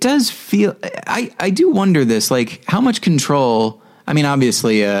 It does feel, I do wonder this, like how much control, I mean,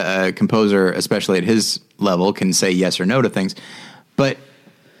 obviously a composer, especially at his level, can say yes or no to things, but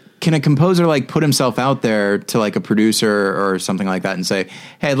can a composer like put himself out there to like a producer or something like that and say,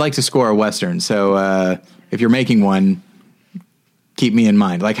 hey, I'd like to score a Western. So if you're making one, keep me in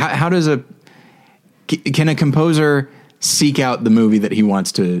mind. Like how does can a composer seek out the movie that he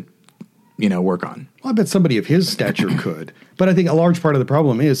wants to, work on? Well, I bet somebody of his stature could. But I think a large part of the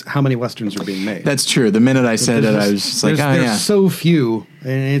problem is how many Westerns are being made. That's true. The minute I said it, I was just like, there's so few,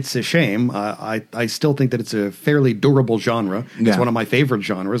 and it's a shame. I still think that it's a fairly durable genre. It's one of my favorite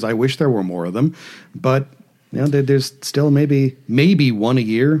genres. I wish there were more of them. But there's still maybe one a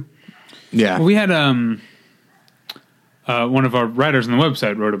year. Yeah. Well, we had one of our writers on the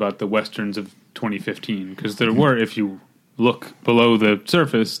website wrote about the Westerns of 2015, because there were, if you look below the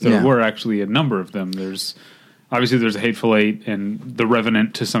surface, there were actually a number of them. There's a Hateful Eight and The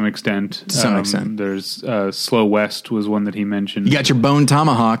Revenant to some extent. There's Slow West was one that he mentioned. You got your Bone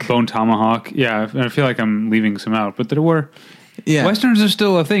Tomahawk. Yeah, and I feel like I'm leaving some out, but there were. Yeah. Westerns are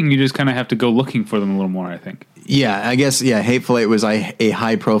still a thing. You just kind of have to go looking for them a little more, I think. Yeah, I guess, Hateful Eight was a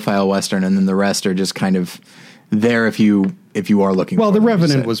high-profile Western, and then the rest are just kind of there if you are looking for them. Well, The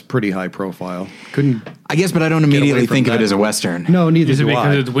Revenant so. was pretty high-profile. I guess, but I don't immediately think of it as a Western. No, neither do I. Is it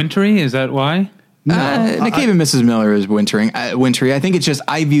because it's wintry? Is that why? No, Nick Cave and Mrs. Miller is wintry. I think it's just,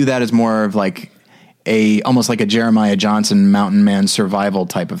 I view that as more of like almost like a Jeremiah Johnson Mountain Man survival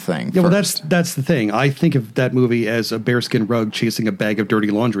type of thing. Yeah, well, that's the thing. I think of that movie as a bearskin rug chasing a bag of dirty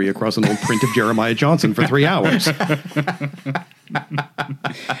laundry across an old print of Jeremiah Johnson for 3 hours. Okay,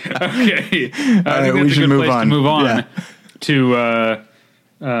 I think we should move on to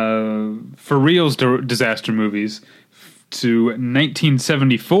for reals disaster movies to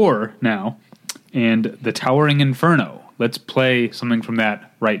 1974 now. And The Towering Inferno. Let's play something from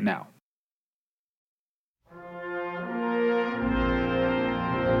that right now.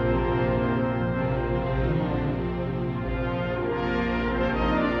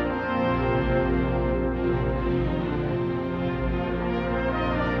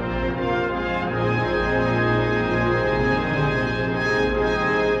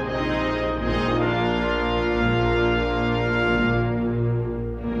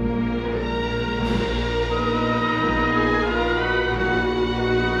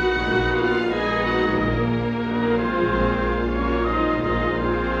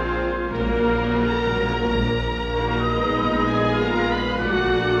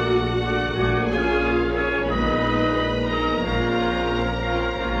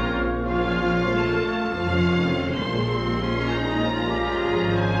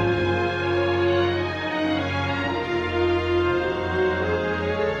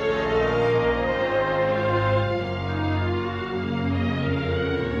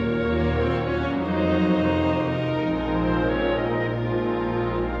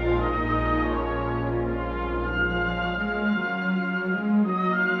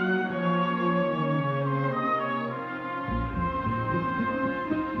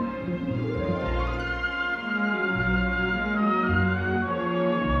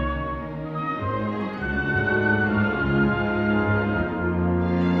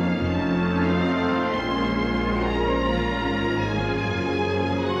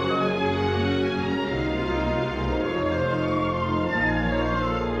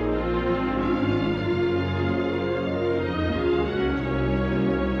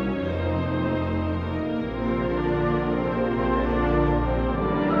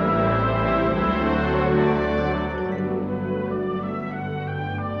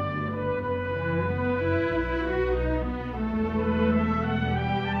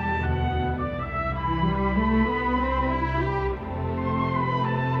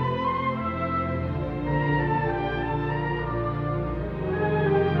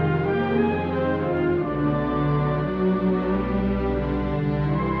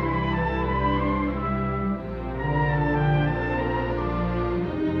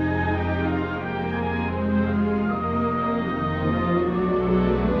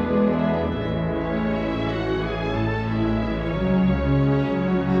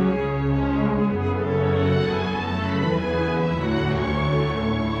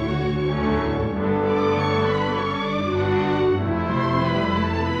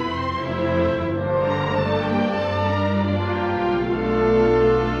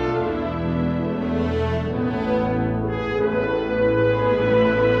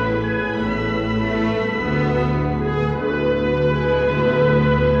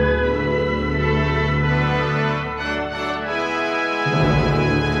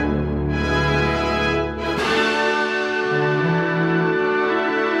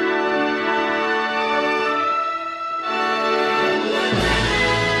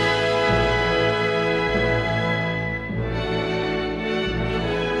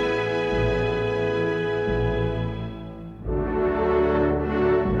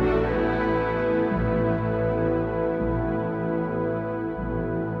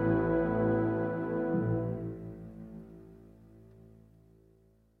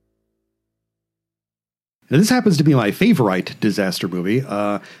 Now, this happens to be my favorite disaster movie.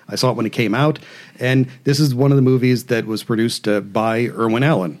 I saw it when it came out, and this is one of the movies that was produced by Irwin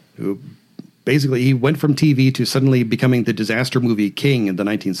Allen, who basically he went from TV to suddenly becoming the disaster movie king in the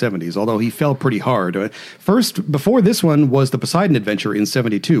 1970s, although he fell pretty hard. First, before this one, was The Poseidon Adventure in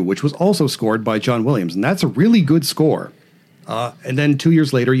 1972, which was also scored by John Williams, and that's a really good score. And then 2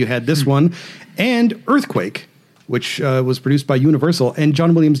 years later, you had this one, and Earthquake, which was produced by Universal, and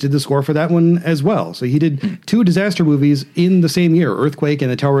John Williams did the score for that one as well. So he did two disaster movies in the same year, Earthquake and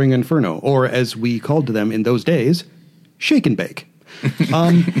The Towering Inferno, or as we called them in those days, Shake and Bake.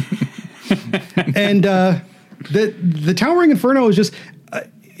 And the Towering Inferno is just,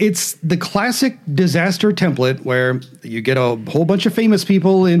 it's the classic disaster template where you get a whole bunch of famous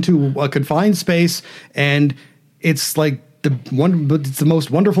people into a confined space, and it's like it's the most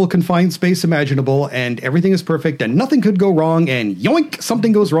wonderful confined space imaginable, and everything is perfect, and nothing could go wrong, and yoink,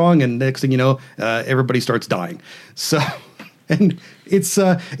 something goes wrong, and next thing you know, everybody starts dying. So, and it's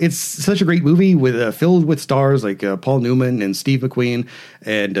such a great movie with filled with stars like Paul Newman and Steve McQueen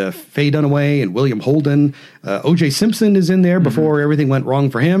and Faye Dunaway and William Holden. O.J. Simpson is in there before everything went wrong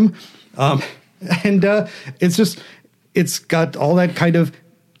for him, and it's got all that kind of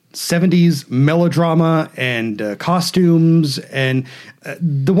 70s melodrama and costumes. And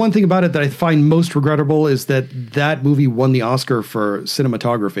the one thing about it that I find most regrettable is that movie won the Oscar for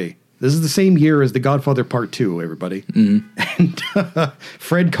cinematography. This is the same year as The Godfather Part 2, everybody. And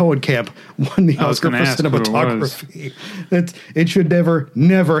Fred Cohenkamp won the Oscar for cinematography. It should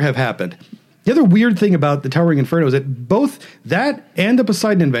never have happened. The other weird thing about The Towering Inferno is that both that and The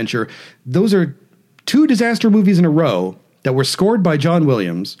Poseidon Adventure, those are two disaster movies in a row that were scored by John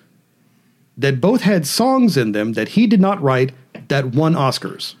Williams, that both had songs in them that he did not write that won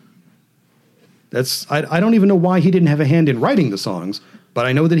Oscars. I don't even know why he didn't have a hand in writing the songs, but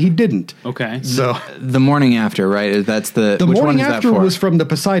I know that he didn't. Okay. So The Morning After, right? That's the which Morning one is After that for? was from The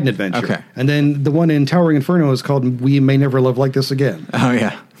Poseidon Adventure. Okay. And then the one in Towering Inferno is called We May Never Love Like This Again. Oh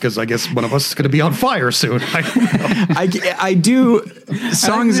yeah. Because I guess one of us is going to be on fire soon. I don't know. I do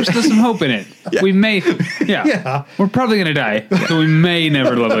songs. There's still some hope in it. Yeah. We may, yeah, we're probably gonna die, so we may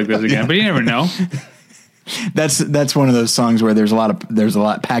never love like this again. But you never know. That's one of those songs where there's a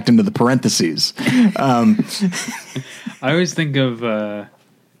lot packed into the parentheses. I always think of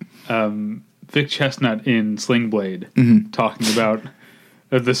Vic Chestnut in Sling Blade talking about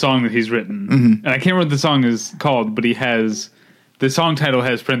the song that he's written, and I can't remember what the song is called, but he has. The song title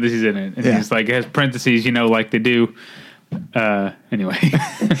has parentheses in it, and he's like, it has parentheses, like they do. Anyway.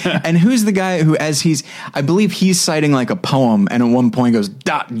 And who's the guy who, I believe he's citing like a poem, and at one point goes ... Oh,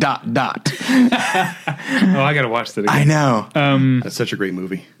 I gotta watch that again. I know. That's such a great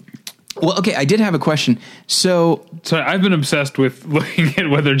movie. Well, okay, I did have a question. So I've been obsessed with looking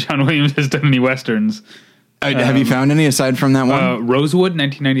at whether John Williams has done any Westerns. have you found any aside from that one? Rosewood,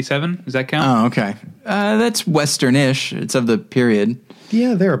 1997. Does that count? Oh, okay. That's Western-ish. It's of the period.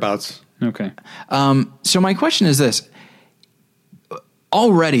 Yeah, thereabouts. Okay. So my question is this.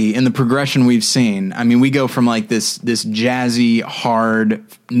 Already in the progression we've seen, I mean, we go from like this jazzy, hard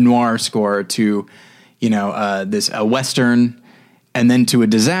noir score to, a Western, and then to a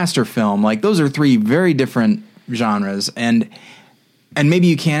disaster film. Like, those are three very different genres. And maybe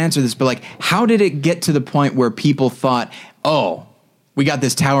you can't answer this, but like, how did it get to the point where people thought, oh, we got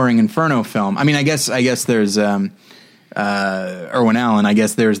this Towering Inferno film? I mean, I guess there's Irwin Allen. I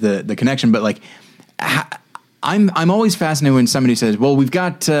guess there's the connection, but like, I'm always fascinated when somebody says, well, we've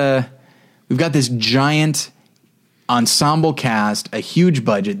got this giant ensemble cast, a huge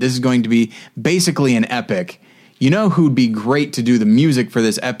budget. This is going to be basically an epic. You know who'd be great to do the music for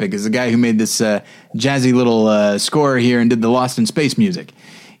this epic is the guy who made this jazzy little score here and did the Lost in Space music.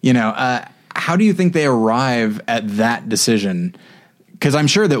 How do you think they arrive at that decision? Because I'm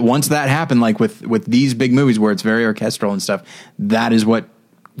sure that once that happened, like with these big movies where it's very orchestral and stuff, that is what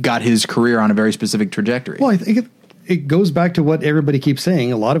got his career on a very specific trajectory. Well, I think it goes back to what everybody keeps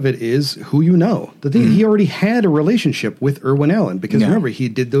saying. A lot of it is who you know. The thing, he already had a relationship with Irwin Allen because remember, he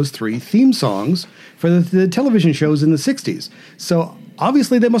did those 3 theme songs for the television shows in the 60s. So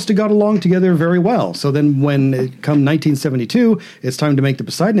obviously they must have got along together very well. So then when it come 1972, it's time to make the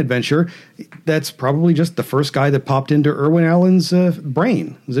Poseidon Adventure. That's probably just the first guy that popped into Irwin Allen's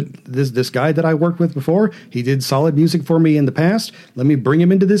brain. Was it this guy that I worked with before? He did solid music for me in the past. Let me bring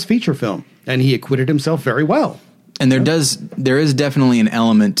him into this feature film. And he acquitted himself very well. And there is definitely an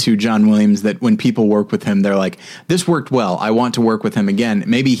element to John Williams that when people work with him, they're like, this worked well. I want to work with him again.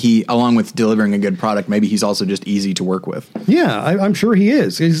 Maybe he, along with delivering a good product, maybe he's also just easy to work with. Yeah, I'm sure he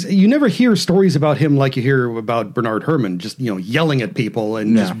is. You never hear stories about him like you hear about Bernard Herrmann, just, yelling at people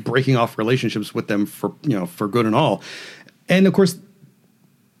and just breaking off relationships with them for good and all. And of course,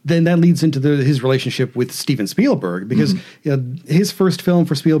 then that leads into his relationship with Steven Spielberg, because his first film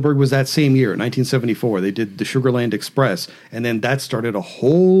for Spielberg was that same year, 1974. They did The Sugarland Express, and then that started a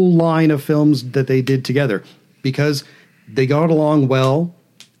whole line of films that they did together because they got along well,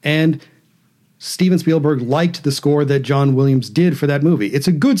 and Steven Spielberg liked the score that John Williams did for that movie. It's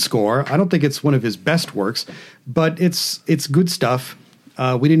a good score. I don't think it's one of his best works, but it's good stuff.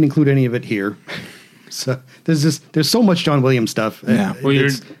 We didn't include any of it here. So there's so much John Williams stuff. Yeah. Well,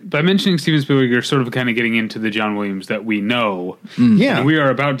 by mentioning Steven Spielberg, you're sort of kind of getting into the John Williams that we know. Yeah. And we are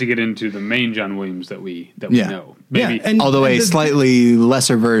about to get into the main John Williams that we know. Maybe. Yeah. Although a slightly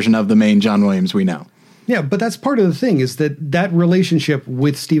lesser version of the main John Williams we know. Yeah, but that's part of the thing is that relationship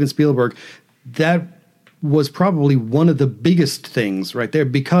with Steven Spielberg, that was probably one of the biggest things right there,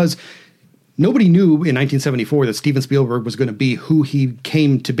 because nobody knew in 1974 that Steven Spielberg was going to be who he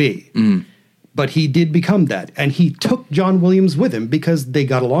came to be. But he did become that, and he took John Williams with him because they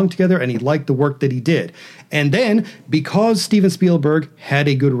got along together and he liked the work that he did. And then, because Steven Spielberg had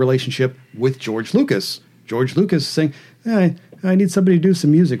a good relationship with George Lucas saying, I need somebody to do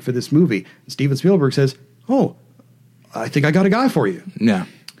some music for this movie. And Steven Spielberg says, oh, I think I got a guy for you. Yeah.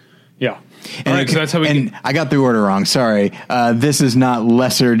 Yeah. And, so that's how I got the order wrong. Sorry. This is not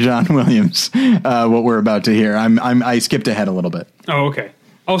lesser John Williams, what we're about to hear. I skipped ahead a little bit. Oh, okay.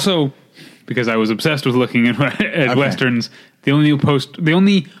 Also, because I was obsessed with looking at Westerns, the only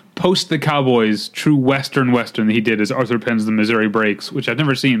post the Cowboys true Western that he did is Arthur Penn's The Missouri Breaks, which I've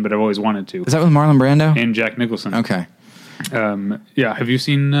never seen, but I've always wanted to. Is that with Marlon Brando? And Jack Nicholson. Okay. Yeah, have you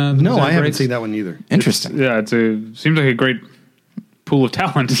seen No, Missouri I haven't Breaks? seen that one either. Interesting. Seems like a great pool of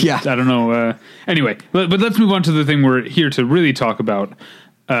talent. Yeah. I don't know. Anyway, but let's move on to the thing we're here to really talk about.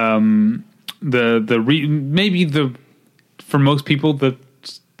 For most people, the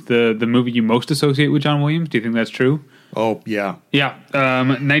movie you most associate with John Williams. Do you think that's true? Oh, yeah. Yeah.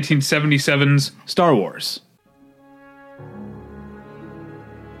 1977's Star Wars.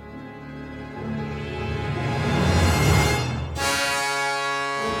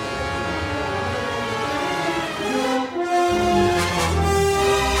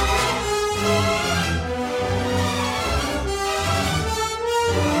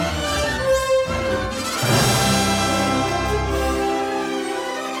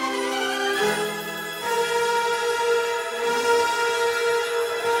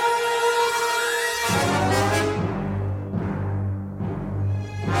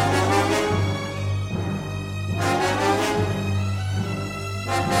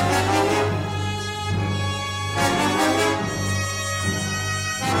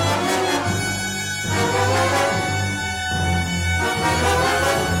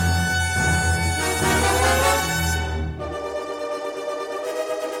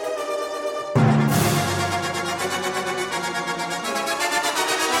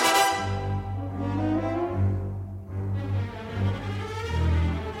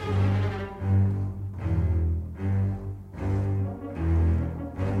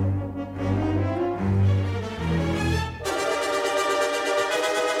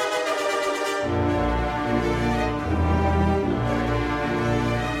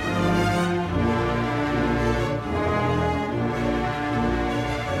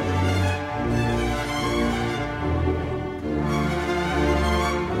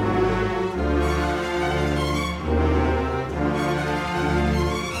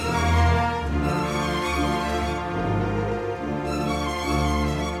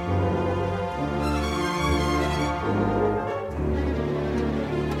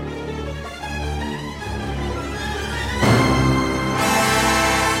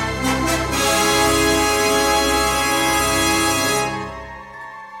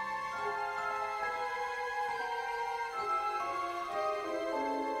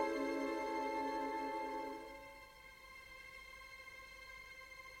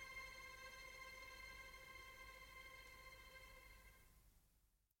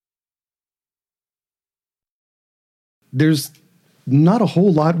 There's not a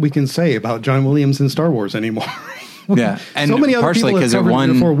whole lot we can say about John Williams in Star Wars anymore. Yeah. And so many other people have covered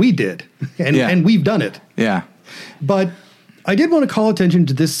it before we did, and we've done it. Yeah. But I did want to call attention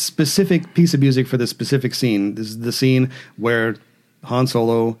to this specific piece of music for this specific scene. This is the scene where Han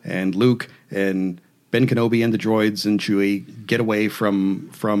Solo and Luke and Ben Kenobi and the droids and Chewie get away from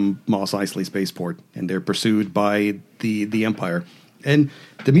Mos Eisley Spaceport, and they're pursued by the Empire. And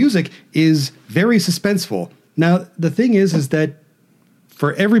the music is very suspenseful. Now, the thing is that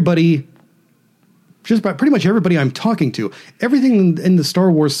for everybody, just about pretty much everybody I'm talking to, everything in the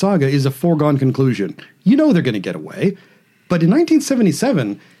Star Wars saga is a foregone conclusion. You know they're going to get away. But in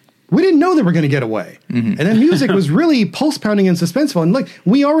 1977, we didn't know they were going to get away. Mm-hmm. And that music was really pulse-pounding and suspenseful. And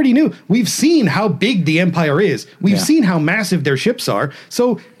we already knew. We've seen how big the Empire is. We've seen how massive their ships are.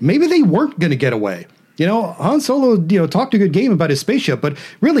 So maybe they weren't going to get away. Han Solo, talked a good game about his spaceship, but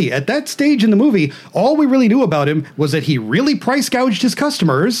really, at that stage in the movie, all we really knew about him was that he really price gouged his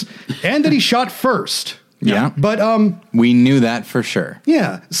customers and that he shot first. Yeah. But we knew that for sure.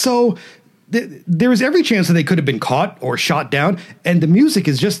 Yeah. So there was every chance that they could have been caught or shot down, and the music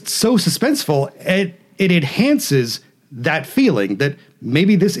is just so suspenseful, and it enhances that feeling that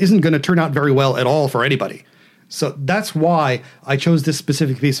maybe this isn't going to turn out very well at all for anybody. So that's why I chose this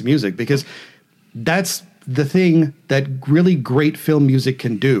specific piece of music, because that's the thing that really great film music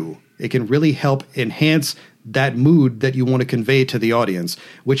can do. It can really help enhance that mood that you want to convey to the audience,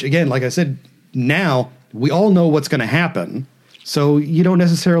 which, again, like I said, now we all know what's going to happen. So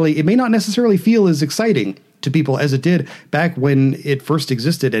it may not necessarily feel as exciting to people as it did back when it first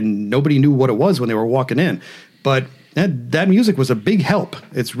existed and nobody knew what it was when they were walking in. But that music was a big help.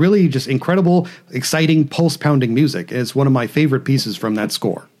 It's really just incredible, exciting, pulse-pounding music. It's one of my favorite pieces from that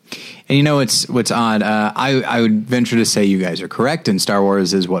score. And what's odd, I would venture to say you guys are correct, and Star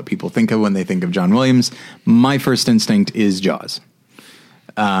Wars is what people think of when they think of John Williams. My first instinct is Jaws.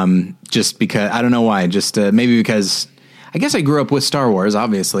 Just because, I don't know why, just maybe because I guess I grew up with Star Wars,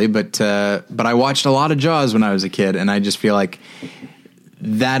 obviously, but I watched a lot of Jaws when I was a kid, and I just feel like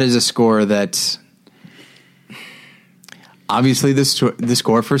that is a score that, obviously the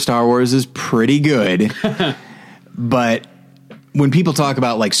score for Star Wars is pretty good, but when people talk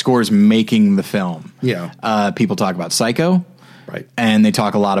about like scores making the film, people talk about Psycho, right, and they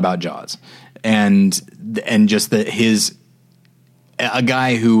talk a lot about Jaws, and just a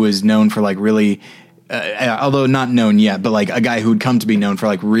guy who was known for like really. Although not known yet, but like a guy who would come to be known for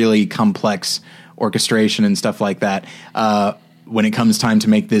like really complex orchestration and stuff like that. When it comes time to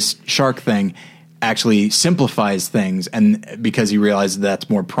make this shark thing, actually simplifies things, and because he realized that's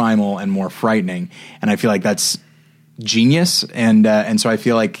more primal and more frightening. And I feel like that's genius. And so I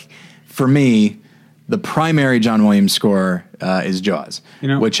feel like for me, the primary John Williams score is Jaws,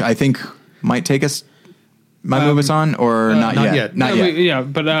 which I think might move us on, or not yet. Not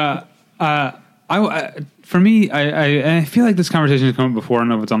yet. But for me, I feel like this conversation has come up before. I don't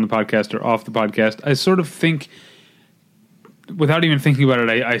know if it's on the podcast or off the podcast. I sort of think, without even thinking about it,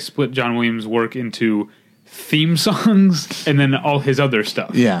 I split John Williams' work into theme songs and then all his other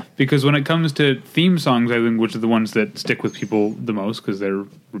stuff. Yeah. Because when it comes to theme songs, I think which are the ones that stick with people the most because they're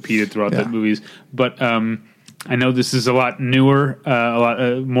repeated throughout the movies. But I know this is a lot newer, a lot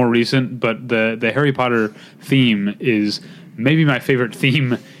more recent, but the Harry Potter theme is maybe my favorite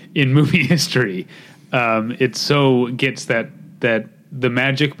theme in movie history. It so gets that the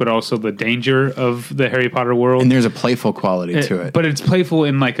magic, but also the danger of the Harry Potter world. And there's a playful quality to it. But it's playful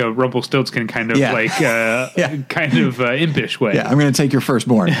in like a Rumpelstiltskin kind of impish way. Yeah, I'm going to take your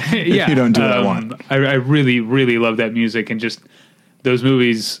firstborn if you don't do what I want. I really, really love that music, and just those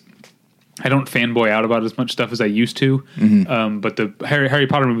movies. I don't fanboy out about as much stuff as I used to. Mm-hmm. But the Harry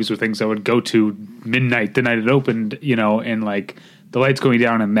Potter movies were things I would go to midnight, the night it opened, and like the lights going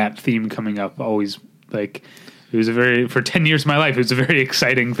down and that theme coming up always like it was for 10 years of my life, it was a very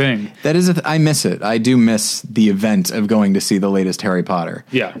exciting thing. That is, I miss it. I do miss the event of going to see the latest Harry Potter.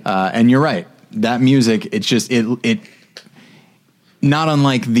 Yeah. And you're right. That music, it's just, it not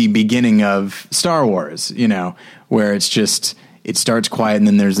unlike the beginning of Star Wars, where it's just, it starts quiet and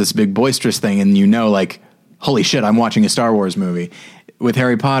then there's this big boisterous thing and like, holy shit, I'm watching a Star Wars movie. With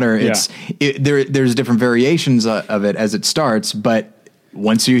Harry Potter, there's different variations of it as it starts, but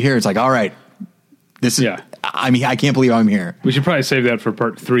once you hear, it's like, all right, this is. Yeah. I mean, I can't believe I'm here. We should probably save that for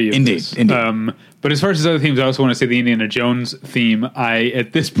part 3. Of Indeed. This. But as far as his other themes, I also want to say the Indiana Jones theme. I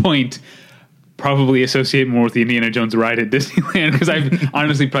at this point probably associate more with the Indiana Jones ride at Disneyland because I've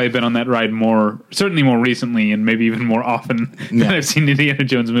honestly probably been on that ride certainly more recently and maybe even more often than I've seen Indiana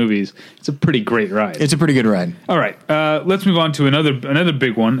Jones movies. It's a pretty great ride. It's a pretty good ride. All right. Let's move on to another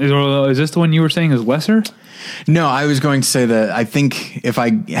big one. Is this the one you were saying is lesser? No, I was going to say that I think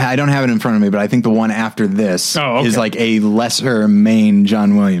I don't have it in front of me, but I think the one after this is like a lesser main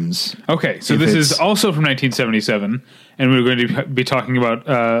John Williams. Okay, so this is also from 1977, and we're going to be talking about,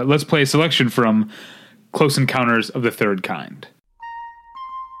 let's play a selection from Close Encounters of the Third Kind.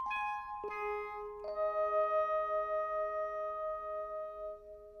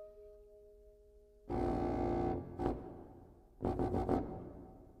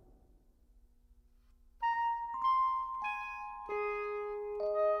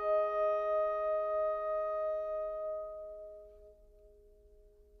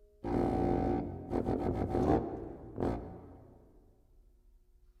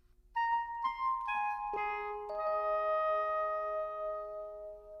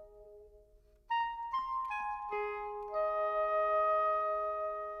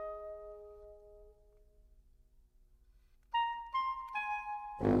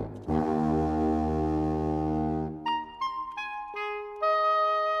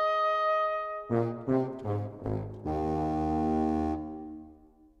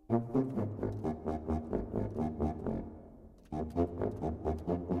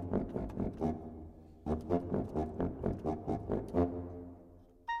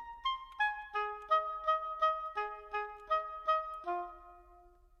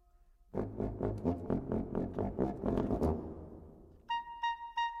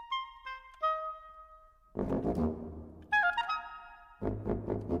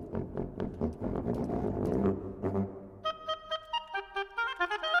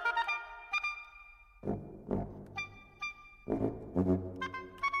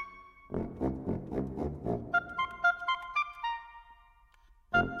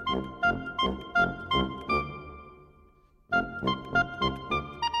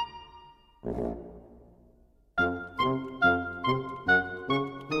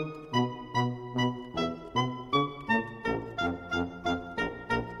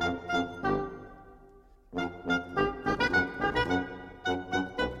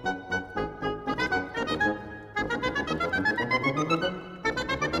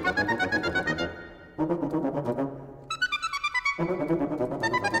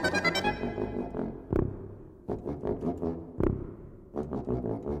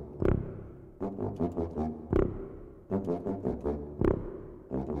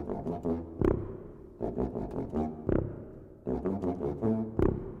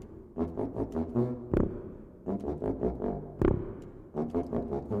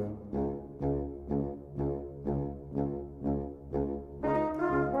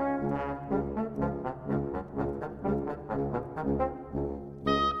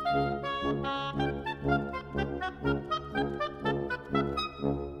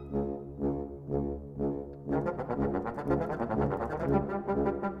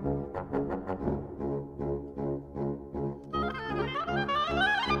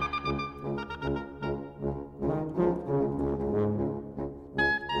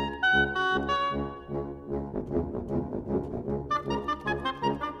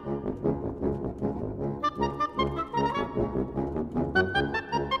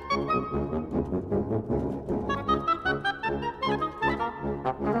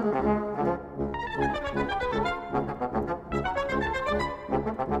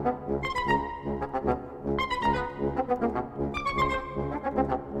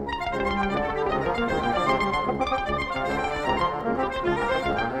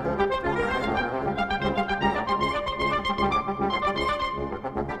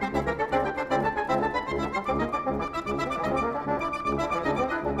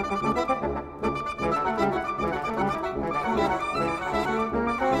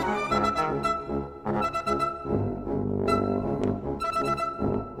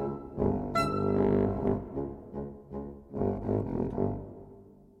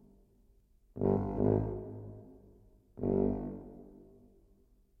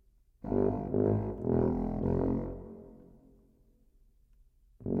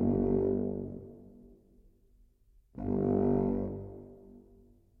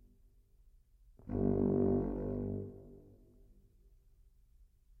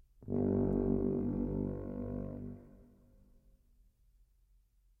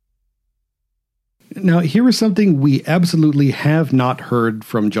 Now, here is something we absolutely have not heard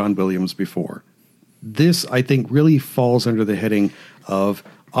from John Williams before. This, I think, really falls under the heading of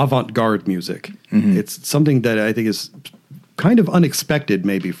avant-garde music. Mm-hmm. It's something that I think is kind of unexpected,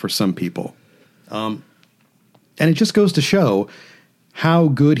 maybe, for some people. And it just goes to show how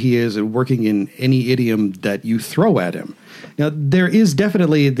good he is at working in any idiom that you throw at him. Now, there is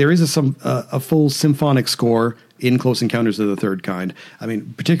a full symphonic score in Close Encounters of the Third Kind. I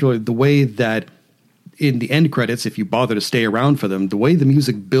mean, particularly the way that in the end credits, if you bother to stay around for them, the way the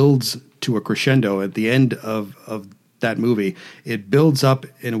music builds to a crescendo at the end of that movie, it builds up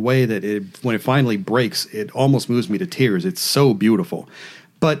in a way that when it finally breaks, it almost moves me to tears. It's so beautiful.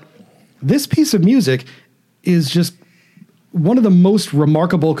 But this piece of music is just one of the most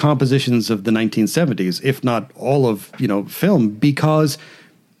remarkable compositions of the 1970s, if not all of, film, because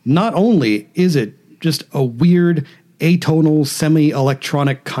not only is it just a weird atonal,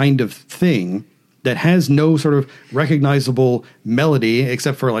 semi-electronic kind of thing that has no sort of recognizable melody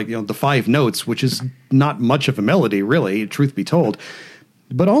except for the 5 notes, which is not much of a melody, really, truth be told.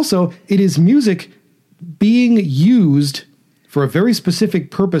 But also, it is music being used for a very specific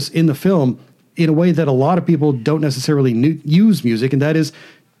purpose in the film in a way that a lot of people don't necessarily use music, and that is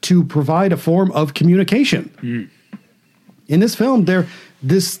to provide a form of communication. In this film,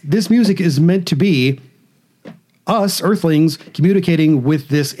 this music is meant to be us Earthlings communicating with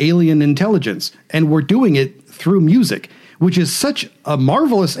this alien intelligence, and we're doing it through music, which is such a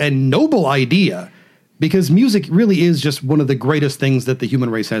marvelous and noble idea, because music really is just one of the greatest things that the human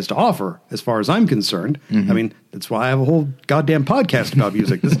race has to offer, as far as I'm concerned. I mean, that's why I have a whole goddamn podcast about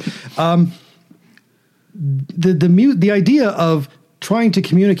music. The idea of trying to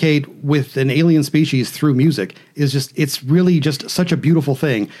communicate with an alien species through music is it's really just such a beautiful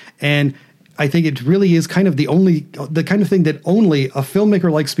thing. And I think it really is kind of the kind of thing that only a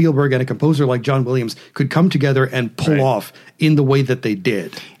filmmaker like Spielberg and a composer like John Williams could come together and pull off in the way that they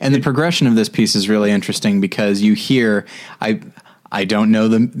did. And the progression of this piece is really interesting because you hear, I don't know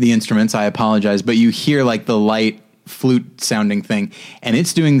the instruments, I apologize, but you hear like the light flute sounding thing, and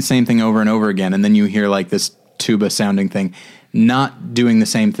it's doing the same thing over and over again. And then you hear like this tuba sounding thing, not doing the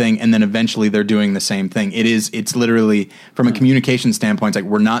same thing, and then eventually they're doing the same thing. It's literally, from a communication standpoint, it's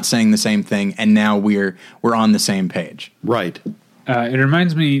like we're not saying the same thing, and now we're on the same page. Right. It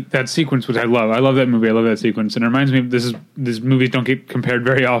reminds me, that sequence, which I love that movie, I love that sequence, and it reminds me, these movies don't get compared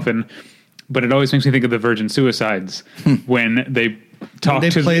very often, but it always makes me think of the Virgin Suicides when they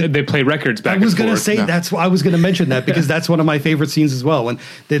they play records back and forth. I was going to say that's I was going to mention that because that's one of my favorite scenes as well. When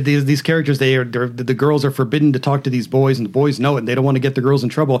these characters, the girls are forbidden to talk to these boys, and the boys know it, and they don't want to get the girls in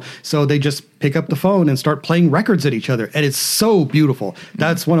trouble, so they just pick up the phone and start playing records at each other, and it's so beautiful.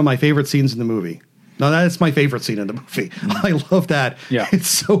 That's one of my favorite scenes in the movie. No, that's my favorite scene in the movie. I love that. Yeah, it's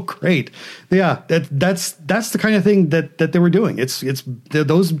so great. Yeah, that's the kind of thing that they were doing. It's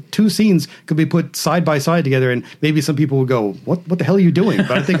those two scenes could be put side by side together, and maybe some people would go, "What the hell are you doing?"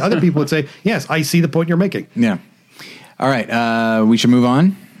 But I think other people would say, "Yes, I see the point you're making." Yeah. All right, we should move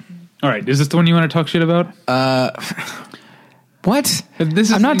on. All right, is this the one you want to talk shit about? What?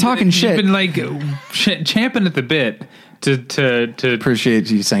 I'm not talking shit. You've been like champing at the bit. To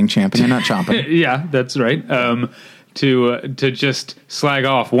appreciate you saying champing and not chomping. Yeah, that's right. To just slag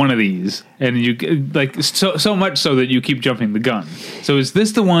off one of these, and you like so much so that you keep jumping the gun. So is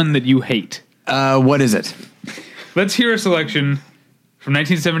this the one that you hate? What is it? Let's hear a selection from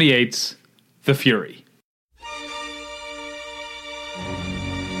 1978's The Fury.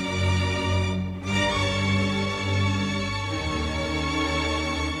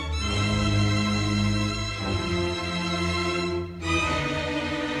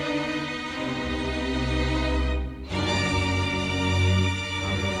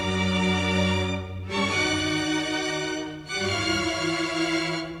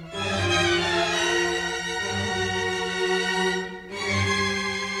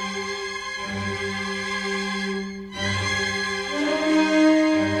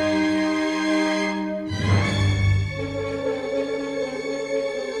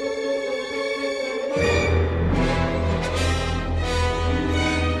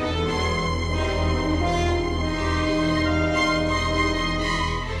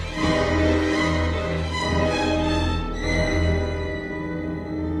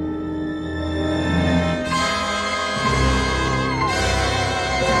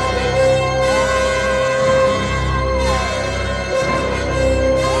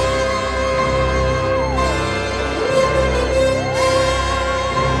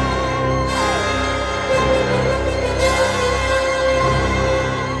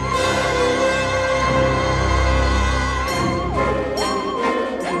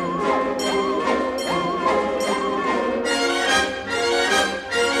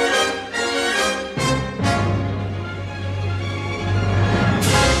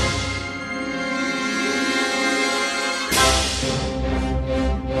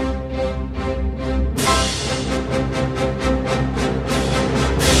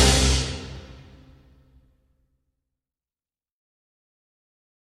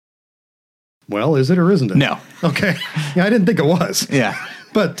 Well, is it or isn't it? No. Okay. Yeah, I didn't think it was. Yeah.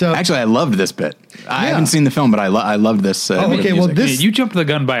 But actually, I loved this bit. I haven't seen the film, but I loved this. Okay, well, you jumped the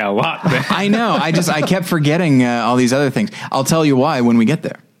gun by a lot. I know. I kept forgetting all these other things. I'll tell you why when we get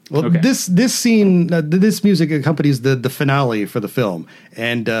there. Well, okay. This scene, this music accompanies the finale for the film,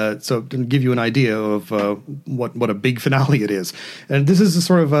 and so to give you an idea of what a big finale it is. And this is a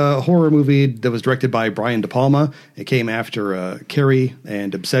sort of a horror movie that was directed by Brian De Palma. It came after Carrie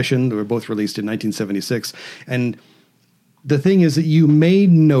and Obsession. They were both released in 1976, and the thing is that you may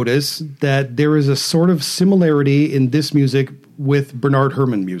notice that there is a sort of similarity in this music with Bernard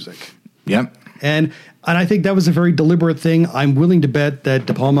Herrmann music. Yep. And I think that was a very deliberate thing. I'm willing to bet that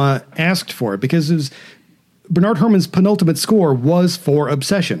De Palma asked for it because Bernard Herrmann's penultimate score was for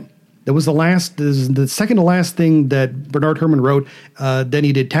Obsession. That was the second to last thing that Bernard Herrmann wrote. Then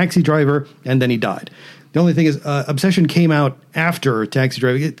he did Taxi Driver, and then he died. The only thing is, Obsession came out after Taxi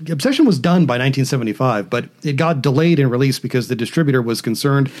Driver. Obsession was done by 1975, but it got delayed in release because the distributor was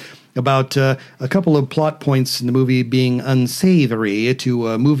concerned about a couple of plot points in the movie being unsavory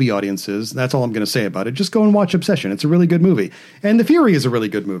to movie audiences. That's all I'm going to say about it. Just go and watch Obsession. It's a really good movie. And The Fury is a really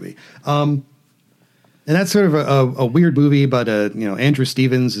good movie. And that's sort of a weird movie, but Andrew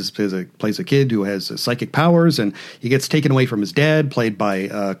Stevens plays a kid who has psychic powers, and he gets taken away from his dad, played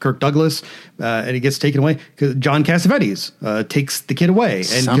by Kirk Douglas, and he gets taken away because John Cassavetes takes the kid away.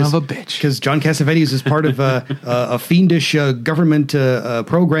 And son of a bitch. Because John Cassavetes is part of a fiendish government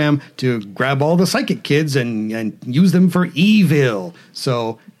program to grab all the psychic kids and use them for evil.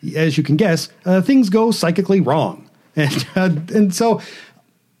 So, as you can guess, things go psychically wrong. And so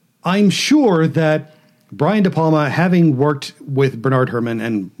I'm sure that Brian De Palma, having worked with Bernard Herrmann,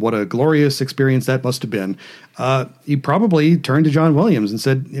 and what a glorious experience that must have been, he probably turned to John Williams and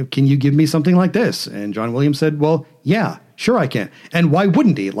said, "Can you give me something like this?" And John Williams said, "Well, yeah, sure I can." And why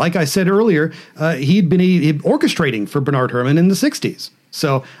wouldn't he? Like I said earlier, he'd been orchestrating for Bernard Herrmann in the 60s.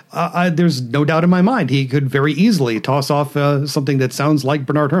 So there's no doubt in my mind he could very easily toss off something that sounds like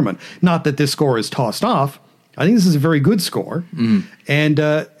Bernard Herrmann. Not that this score is tossed off. I think this is a very good score, and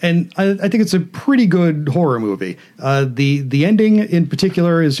I think it's a pretty good horror movie. The ending in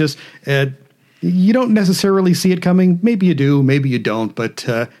particular is just you don't necessarily see it coming. Maybe you do, maybe you don't, but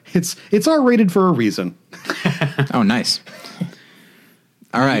it's R-rated for a reason. Oh, nice.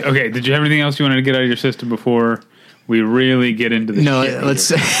 All right. Okay. Did you have anything else you wanted to get out of your system before we really get into the? No.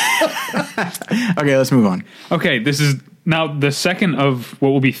 Let's. Okay, let's move on. Okay, this is now the second of what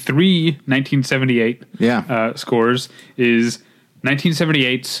will be 3 1978 scores is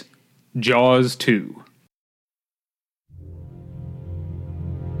 1978's Jaws 2.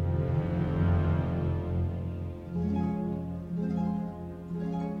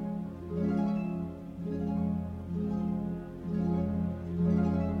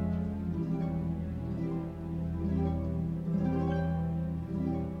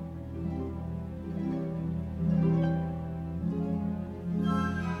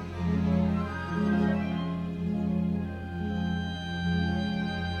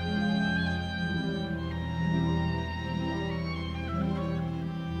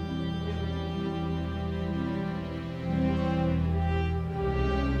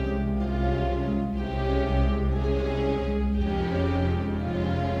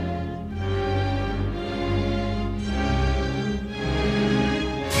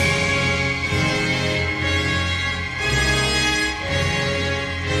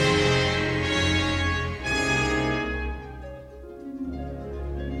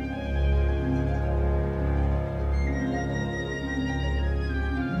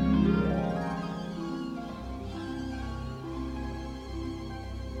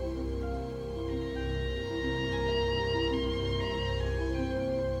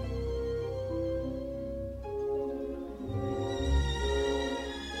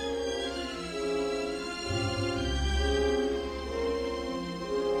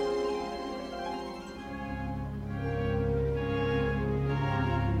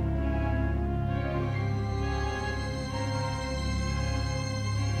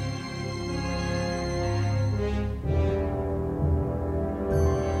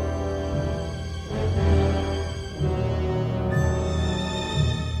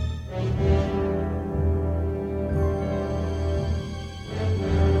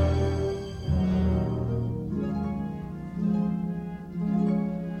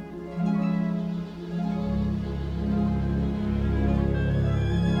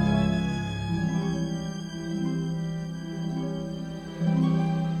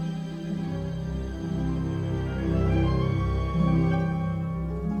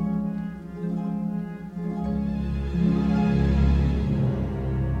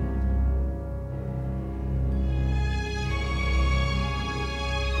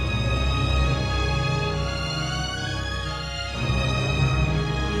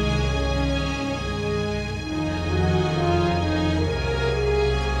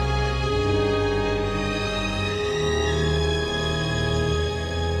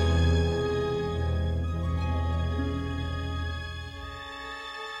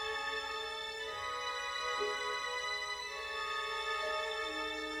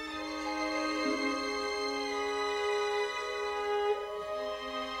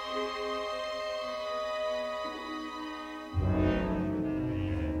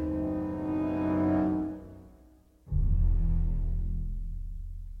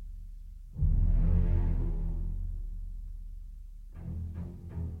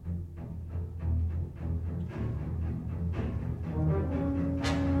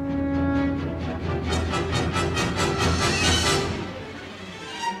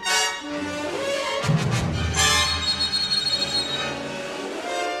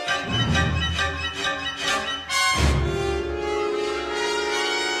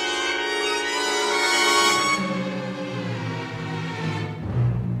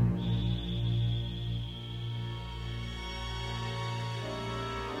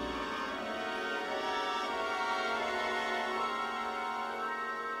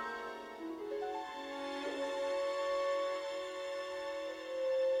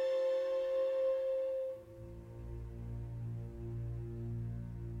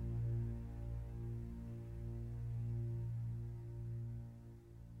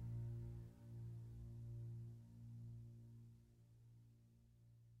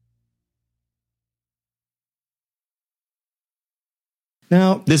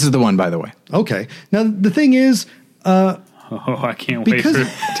 Now, this is the one, by the way. Okay. Now, the thing is, I can't wait for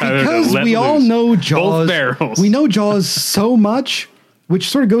Tyler because to let we loose. all know Jaws. Both barrels. We know Jaws so much, which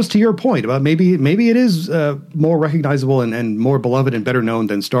sort of goes to your point about maybe it is more recognizable and more beloved and better known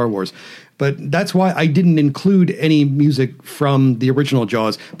than Star Wars. But that's why I didn't include any music from the original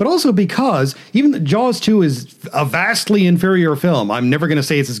Jaws. But also because even Jaws 2 is a vastly inferior film. I'm never going to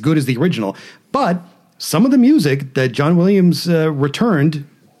say it's as good as the original. But some of the music that John Williams returned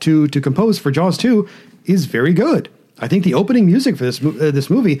to compose for Jaws 2 is very good. I think the opening music for this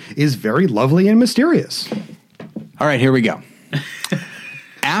movie is very lovely and mysterious. All right, here we go.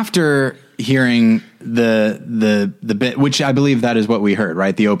 After hearing the bit, which I believe that is what we heard,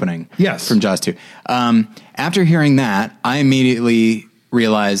 right? The opening, yes, from Jaws 2. After hearing that, I immediately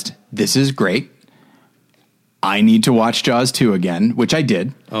realized this is great. I need to watch Jaws 2 again, which I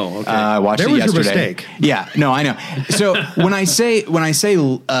did. Oh, okay. I watched it yesterday. Your mistake. Yeah, no, I know. So when I say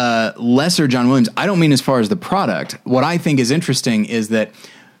lesser John Williams, I don't mean as far as the product. What I think is interesting is that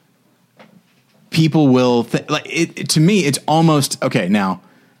people will to me. It's almost okay. Now,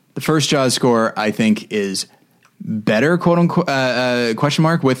 the first Jaws score I think is better, quote unquote, question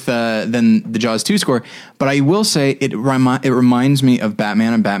mark, with than the Jaws 2 score. But I will say it reminds me of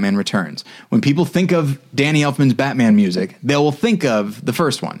Batman and Batman Returns. When people think of Danny Elfman's Batman music, they will think of the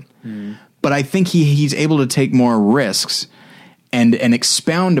first one. Mm. But I think he's able to take more risks and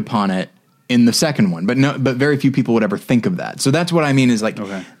expound upon it in the second one, but very few people would ever think of that. So that's what I mean is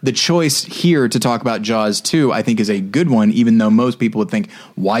the choice here to talk about Jaws 2, I think is a good one, even though most people would think,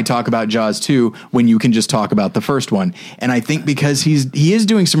 why talk about Jaws 2 when you can just talk about the first one? And I think because he is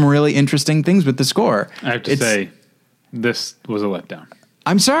doing some really interesting things with the score. I have to say, this was a letdown.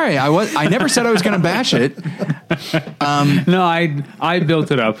 I'm sorry. I never said I was going to bash it. No, I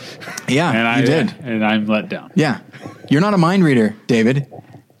built it up. Yeah, and you did. And I'm let down. Yeah. You're not a mind reader, David.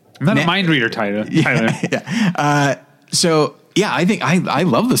 I'm not a mind reader, Tyler. Yeah. So, yeah, I think I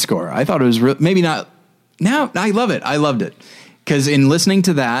love the score. I thought it was maybe not. Now, I love it. I loved it. Because in listening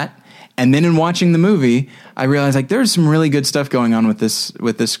to that and then in watching the movie, I realized there's some really good stuff going on with this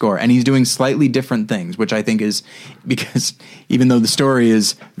score. And he's doing slightly different things, which I think is because even though the story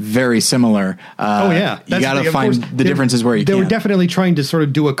is very similar, you got to find the differences where you can. They were definitely trying to sort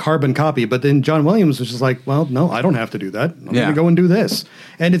of do a carbon copy, but then John Williams was just like, well, no, I don't have to do that. I'm going to go and do this.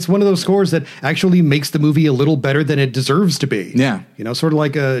 And it's one of those scores that actually makes the movie a little better than it deserves to be. Yeah. Sort of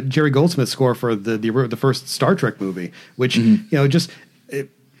like a Jerry Goldsmith score for the first Star Trek movie, which,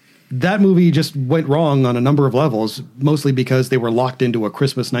 that movie just went wrong on a number of levels, mostly because they were locked into a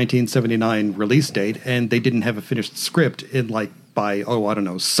Christmas 1979 release date, and they didn't have a finished script by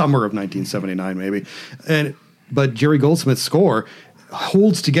summer of 1979 maybe. But Jerry Goldsmith's score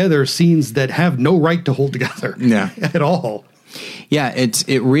holds together scenes that have no right to hold together at all. Yeah,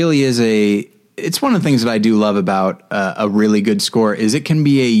 it really is it's one of the things that I do love about a really good score is it can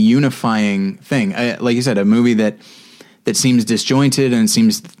be a unifying thing. Like you said, a movie that seems disjointed and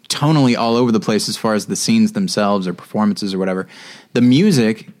seems tonally all over the place as far as the scenes themselves or performances or whatever. The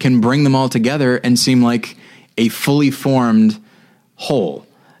music can bring them all together and seem like a fully formed whole.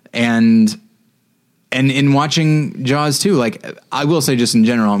 And in watching Jaws 2, I will say just in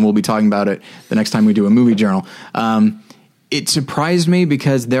general, and we'll be talking about it the next time we do a movie journal, it surprised me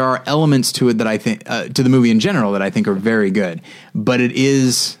because there are elements to it that I think, to the movie in general, that I think are very good. But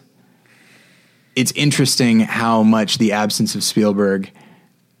it's interesting how much the absence of Spielberg,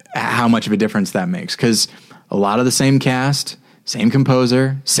 how much of a difference that makes. Because a lot of the same cast, same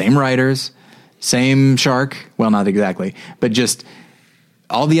composer, same writers, same shark. Well, not exactly, but just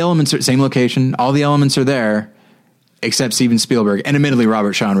all the elements are same location. All the elements are there, except Steven Spielberg, and admittedly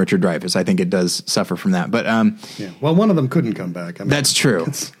Robert Shaw and Richard Dreyfuss. I think it does suffer from that. But well, one of them couldn't come back. That's true.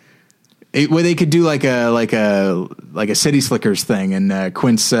 They could do like a City Slickers thing, and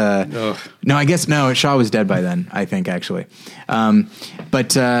Quince. No, I guess no. Shaw was dead by then, I think, actually. But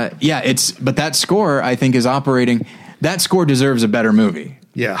that score I think is operating. That score deserves a better movie.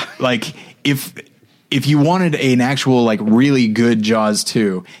 Yeah, if you wanted an actual really good Jaws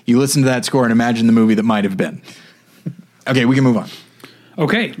 2, you listen to that score and imagine the movie that might have been. Okay, we can move on.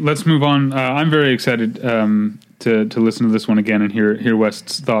 Okay, let's move on. I'm very excited to listen to this one again and hear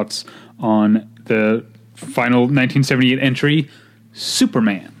West's thoughts on the final 1978 entry,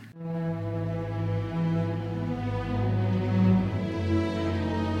 Superman.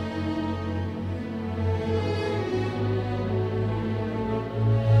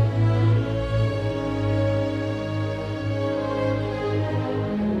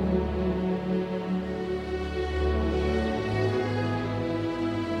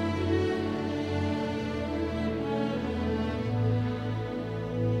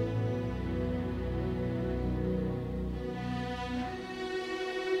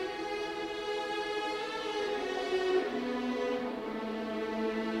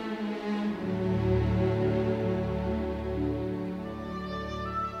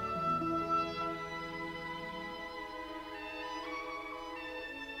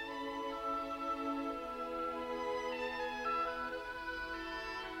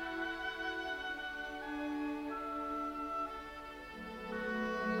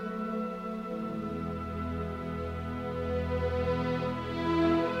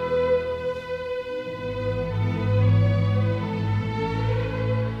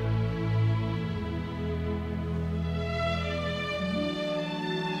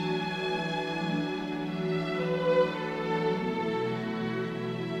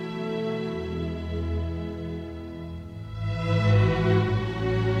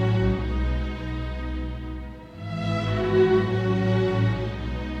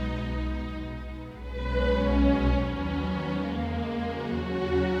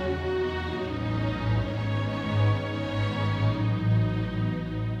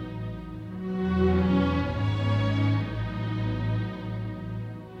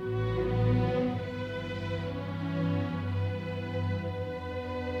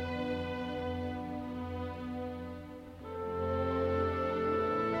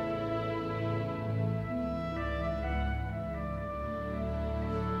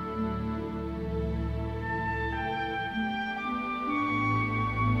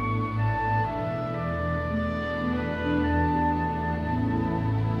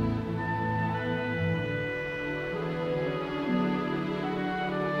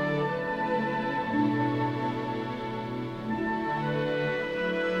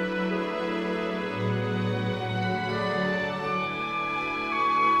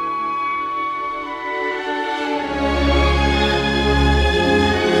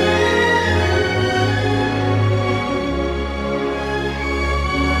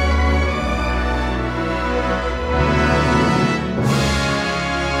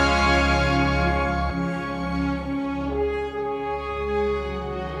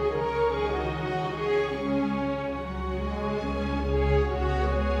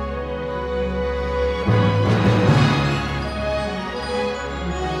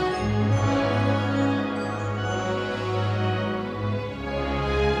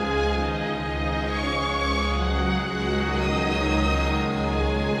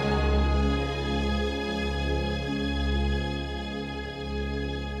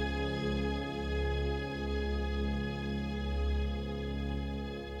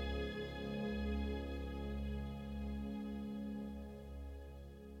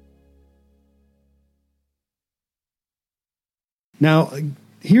 Now,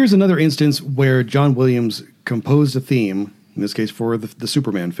 here's another instance where John Williams composed a theme, in this case for the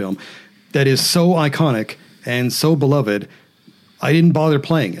Superman film, that is so iconic and so beloved, I didn't bother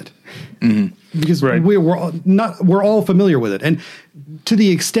playing it. Mm-hmm. Because we're all familiar with it. And to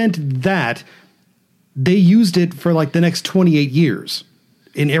the extent that they used it for like the next 28 years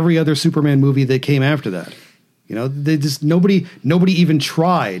in every other Superman movie that came after that. You know, they just nobody even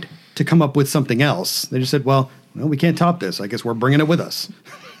tried to come up with something else. They just said, well, we can't top this. I guess we're bringing it with us.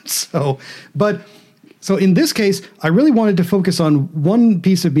 So in this case, I really wanted to focus on one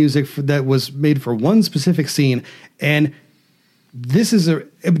piece of music that was made for one specific scene. And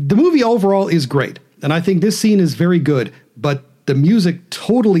the movie overall is great. And I think this scene is very good, but the music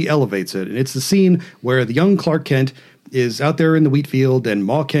totally elevates it. And it's the scene where the young Clark Kent is out there in the wheat field and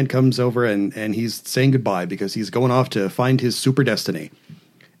Ma Kent comes over and he's saying goodbye because he's going off to find his super destiny.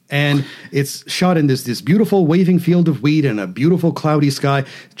 And it's shot in this beautiful waving field of wheat and a beautiful cloudy sky,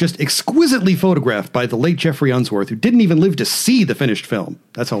 just exquisitely photographed by the late Jeffrey Unsworth, who didn't even live to see the finished film.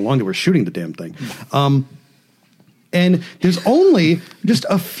 That's how long they were shooting the damn thing. And there's only just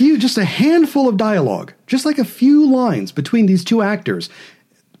a handful of dialogue, just like a few lines between these two actors.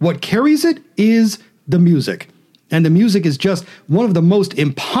 What carries it is the music. And the music is just one of the most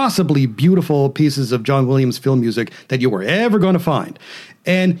impossibly beautiful pieces of John Williams film music that you were ever going to find.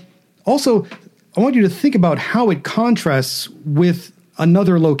 And also, I want you to think about how it contrasts with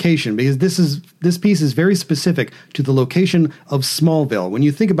another location, because this piece is very specific to the location of Smallville. When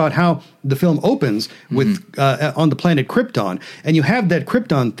you think about how the film opens with on the planet Krypton, and you have that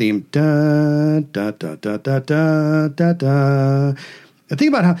Krypton theme, da da da da da da da da. And think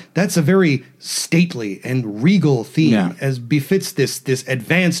about how that's a very stately and regal theme, as befits this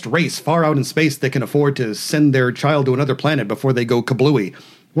advanced race far out in space that can afford to send their child to another planet before they go kablooey.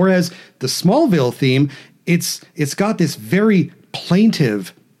 Whereas the Smallville theme, it's got this very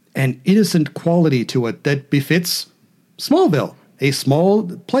plaintive and innocent quality to it that befits Smallville, a small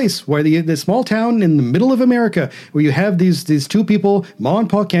place where the small town in the middle of America, where you have these two people, Ma and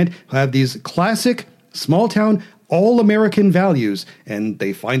Pa Kent, who have these classic small town all-American values, and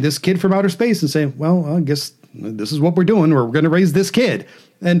they find this kid from outer space and say, well, I guess this is what we're doing. We're going to raise this kid.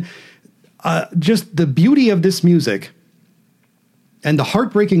 And just the beauty of this music and the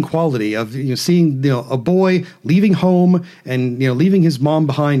heartbreaking quality of seeing a boy leaving home and leaving his mom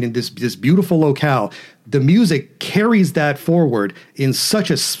behind in this beautiful locale. The music carries that forward in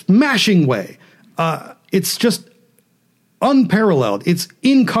such a smashing way. It's just unparalleled. It's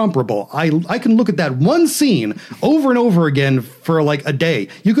incomparable. I can look at that one scene over and over again for like a day.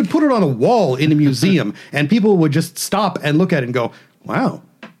 You could put it on a wall in a museum and people would just stop and look at it and go, wow,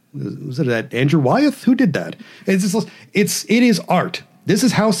 was it that Andrew Wyeth? Who did that? It is art. This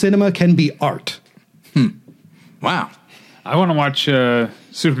is how cinema can be art. Wow. I want to watch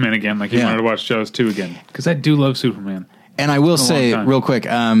Superman again, like you wanted to watch Jaws 2 again, because I do love Superman. And I will say real quick,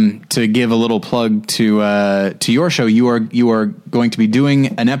 to give a little plug to your show, you are going to be doing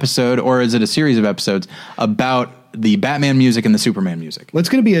an episode, or is it a series of episodes, about the Batman music and the Superman music? Well, it's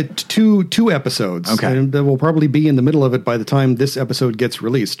going to be two episodes. Okay. And we'll probably be in the middle of it by the time this episode gets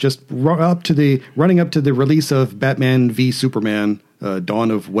released. Just running up to the release of Batman v Superman, Dawn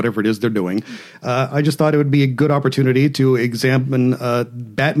of whatever it is they're doing. I just thought it would be a good opportunity to examine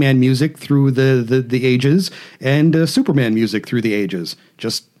Batman music through the ages and Superman music through the ages.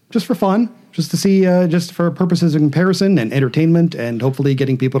 Just for fun, just to see, just for purposes of comparison and entertainment, and hopefully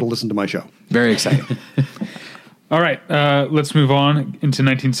getting people to listen to my show. Very exciting. All right, let's move on into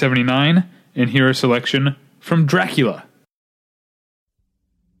 1979 and hear a selection from Dracula.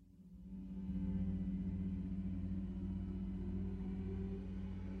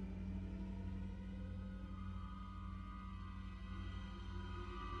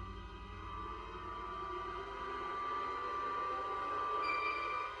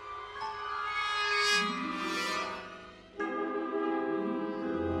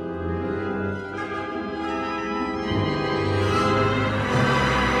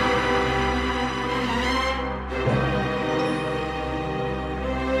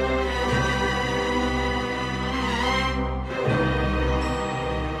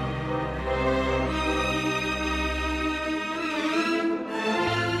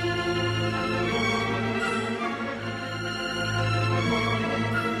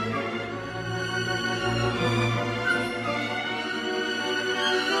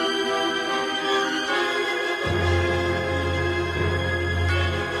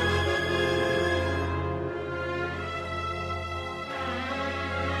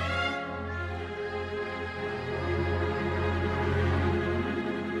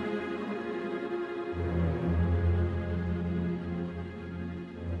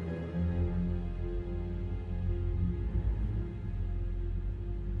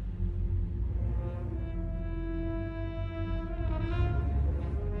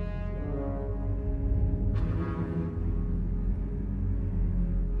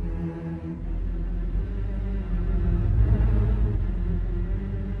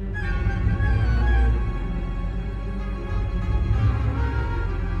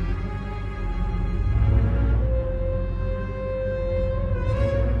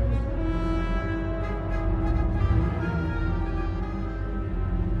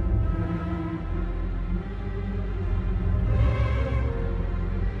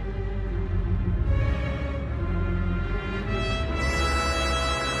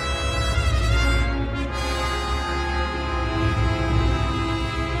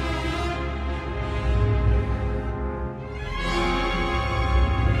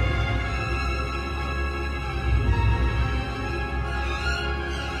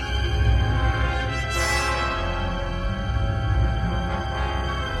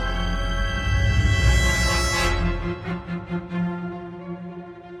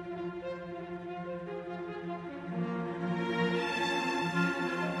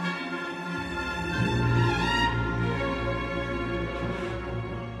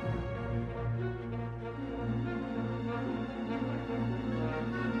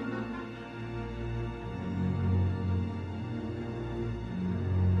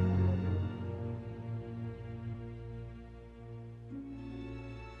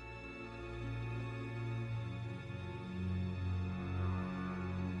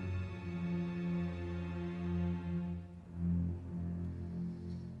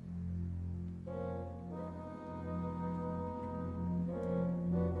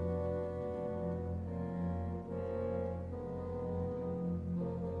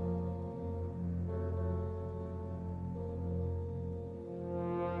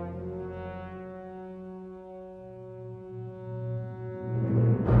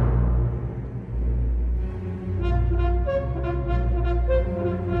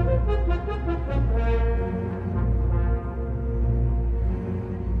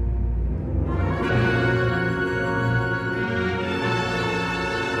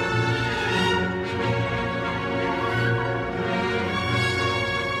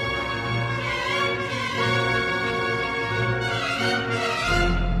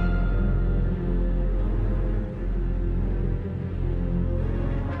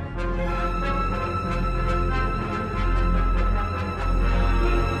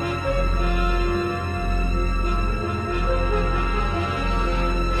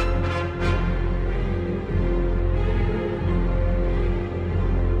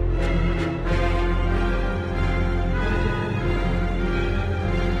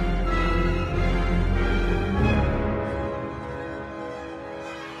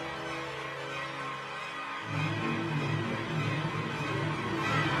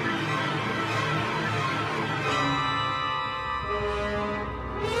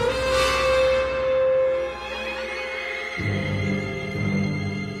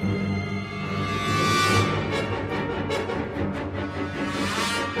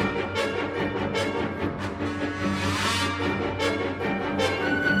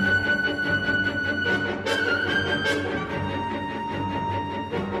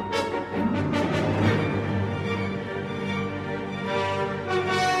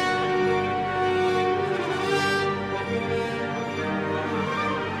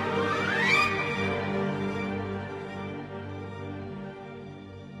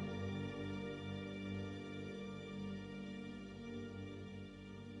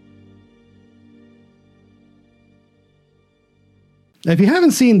 If you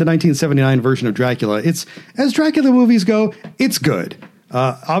haven't seen the 1979 version of Dracula, it's, as Dracula movies go, it's good.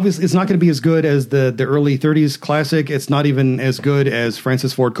 Obviously, it's not going to be as good as the early 30s classic. It's not even as good as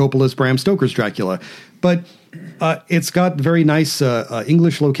Francis Ford Coppola's Bram Stoker's Dracula. But it's got very nice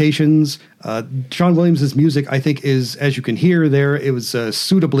English locations. John Williams' music, I think, is, as you can hear there, it was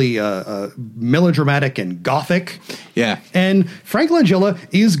suitably melodramatic and gothic. Yeah. And Frank Langella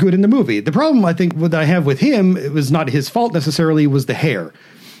is good in the movie. The problem, I think, that I have with him, it was not his fault necessarily, was the hair.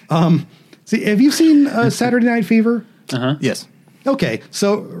 See, have you seen Saturday Night Fever? Uh-huh. Yes. Okay,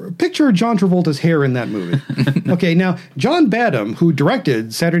 so picture John Travolta's hair in that movie. Okay, now, John Badham, who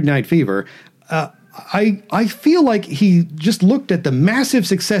directed Saturday Night Fever, I feel like he just looked at the massive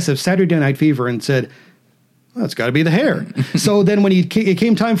success of Saturday Night Fever and said, well, it's got to be the hair. So then when it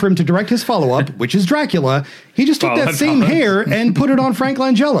came time for him to direct his follow-up, which is Dracula, he just took that same hair and put it on Frank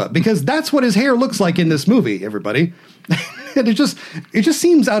Langella, because that's what his hair looks like in this movie, everybody. And it just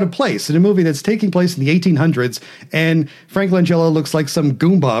seems out of place in a movie that's taking place in the 1800s, and Frank Langella looks like some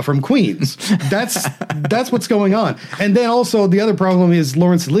Goomba from Queens. That's what's going on. And then also the other problem is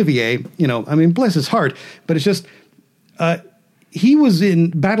Laurence Olivier. Bless his heart, but it's just he was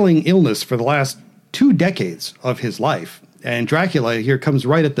battling illness for the last 2 decades of his life. And Dracula here comes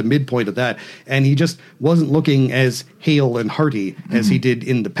right at the midpoint of that, and he just wasn't looking as hale and hearty as he did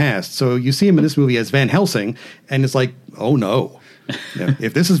in the past. So you see him in this movie as Van Helsing, and it's like, oh no. Yeah,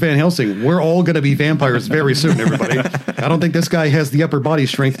 if this is Van Helsing, we're all going to be vampires very soon, everybody. I don't think this guy has the upper body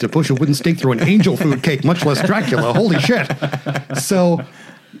strength to push a wooden stake through an angel food cake, much less Dracula. Holy shit. So...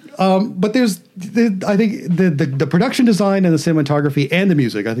 but I think the production design and the cinematography and the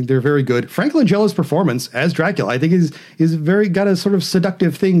music, I think they're very good. Frank Langella's performance as Dracula, I think is very got a sort of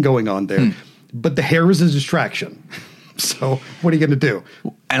seductive thing going on there. But the hair is a distraction. So what are you going to do?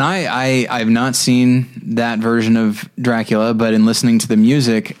 And I've not seen that version of Dracula, but in listening to the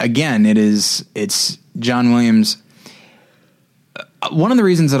music, again, it's John Williams. One of the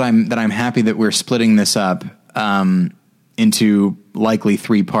reasons that I'm happy that we're splitting this up, into likely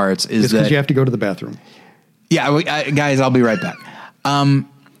 3 parts is that you have to go to the bathroom. Yeah, guys, I'll be right back.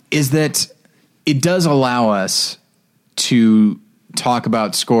 Is that it does allow us to talk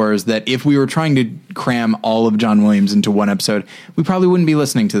about scores that if we were trying to cram all of John Williams into one episode, we probably wouldn't be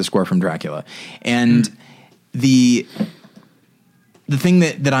listening to the score from Dracula. And the thing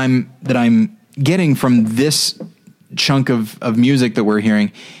that I'm getting from this chunk of music that we're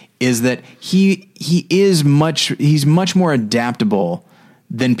hearing is that he's much more adaptable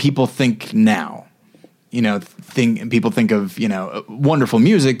than people think now. People think of, wonderful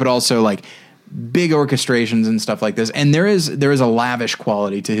music, but also like big orchestrations and stuff like this. And there is a lavish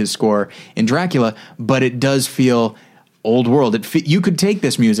quality to his score in Dracula, but it does feel old world. You could take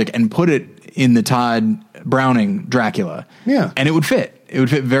this music and put it in the Todd Browning Dracula. Yeah. And it would fit. It would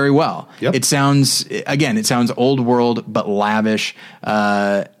fit very well. Yep. It sounds old world, but lavish,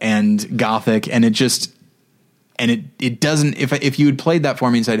 and gothic. And it doesn't, if you had played that for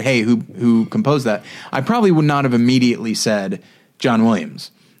me and said, hey, who composed that? I probably would not have immediately said John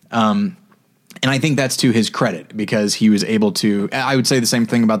Williams. And I think that's to his credit, because he was able to, I would say the same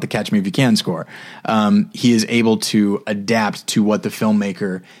thing about the Catch Me If You Can score. He is able to adapt to what the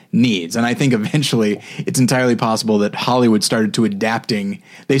filmmaker needs. And I think eventually it's entirely possible that Hollywood started adapting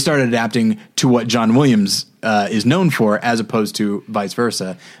to what John Williams is known for, as opposed to vice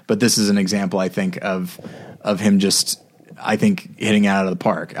versa. But this is an example, I think, of him just, I think, hitting it out of the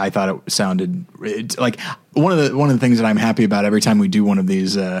park. I thought it sounded like one of the things that I'm happy about every time we do one of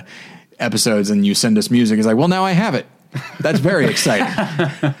these episodes and you send us music is like, well, now I have it. That's very exciting.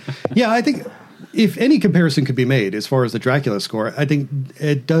 Yeah, I think if any comparison could be made as far as the Dracula score, I think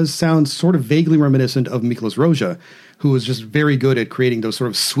it does sound sort of vaguely reminiscent of Miklos Rozsa, who was just very good at creating those sort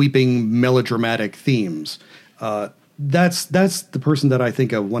of sweeping melodramatic themes. That's the person that I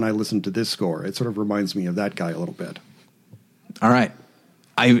think of when I listen to this score. It sort of reminds me of that guy a little bit. All right.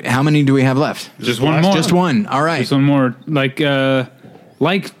 How many do we have left? Just one more. Just one. All right. Just one more.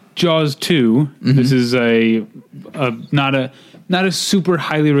 Like Jaws 2, this is not a super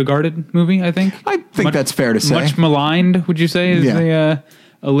highly regarded movie, I think. I think that's fair to say. Much maligned, would you say, is the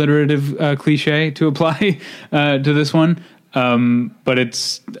alliterative cliche to apply to this one. But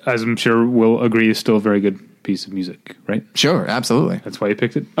it's, as I'm sure we'll agree, is still a very good piece of music, right? Sure, absolutely. That's why you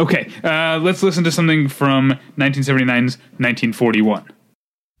picked it? Okay, let's listen to something from 1979's 1941.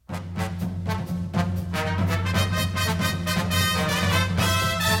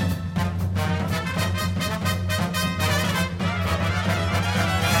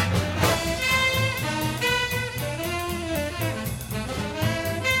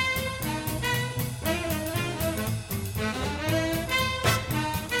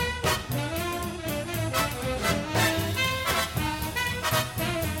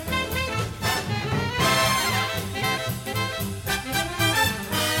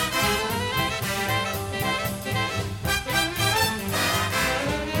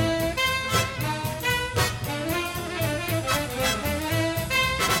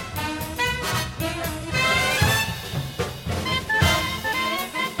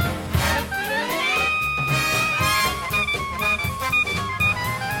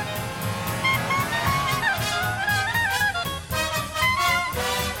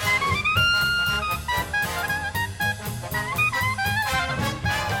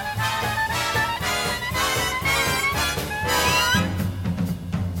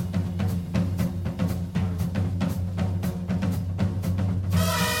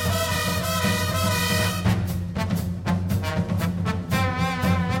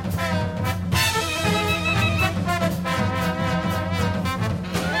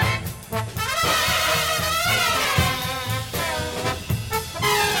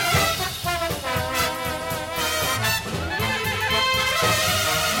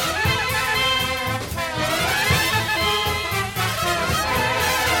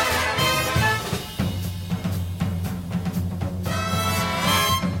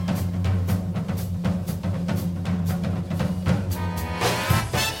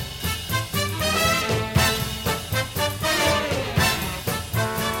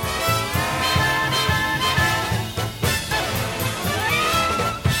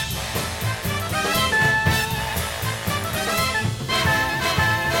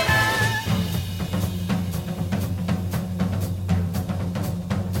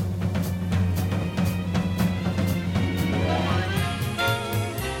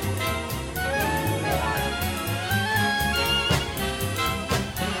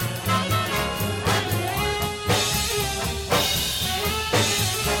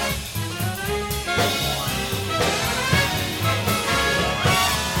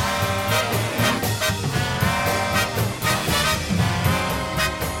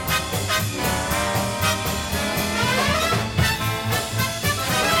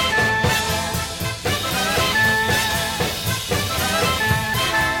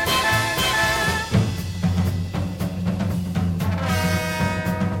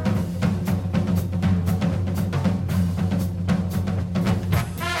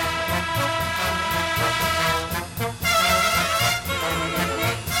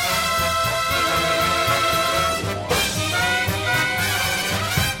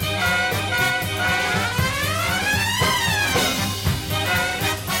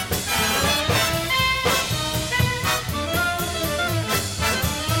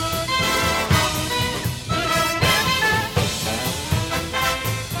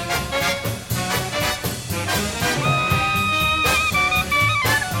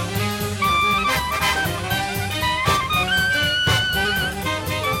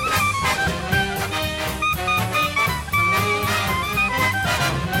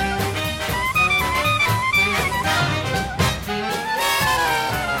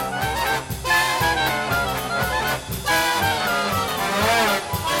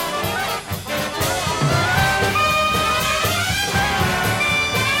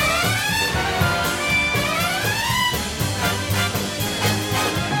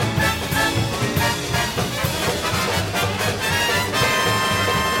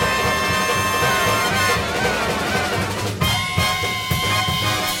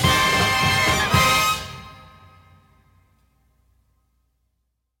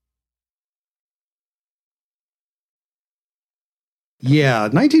 Yeah,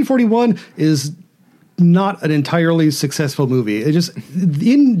 1941 is not an entirely successful movie. It just,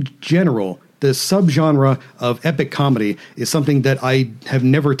 in general, the subgenre of epic comedy is something that I have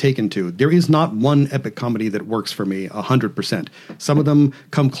never taken to. There is not one epic comedy that works for me 100%. Some of them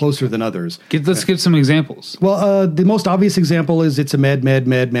come closer than others. Let's give some examples. Well, the most obvious example is It's a Mad, Mad,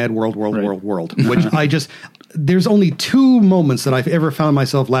 Mad, Mad World, which there's only 2 moments that I've ever found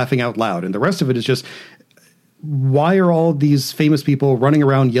myself laughing out loud. And the rest of it is just, why are all these famous people running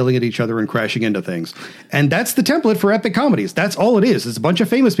around yelling at each other and crashing into things? And that's the template for epic comedies. That's all it is. It's a bunch of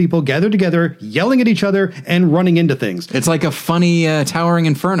famous people gathered together, yelling at each other and running into things. It's like a funny Towering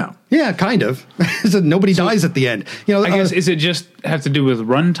Inferno. Yeah, kind of. So nobody dies at the end. You know, I guess, is it just have to do with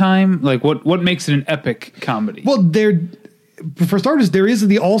runtime? Like what makes it an epic comedy? Well, for starters, there is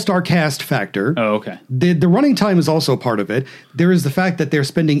the all-star cast factor. Oh, okay. The running time is also part of it. There is the fact that they're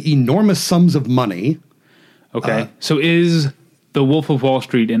spending enormous sums of money. Okay. So is The Wolf of Wall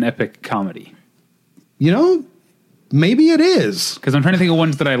Street an epic comedy? You know, maybe it is. Because I'm trying to think of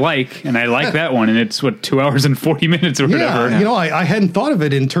ones that I like, and I like that one, and it's, 2 hours and 40 minutes or whatever. Yeah, you know, I hadn't thought of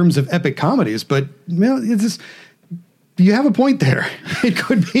it in terms of epic comedies, but, you know, it's just, you have a point there. It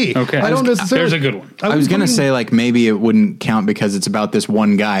could be. Okay. I don't necessarily. There's a good one. I was going to say, like, maybe it wouldn't count because it's about this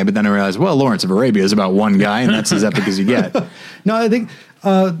one guy, but then I realized, well, Lawrence of Arabia is about one guy, and that's as epic as you get. No, I think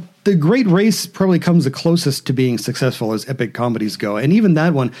The Great Race probably comes the closest to being successful as epic comedies go. And even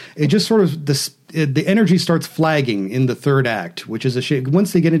that one, it just sort of, the energy starts flagging in the third act, which is a shame.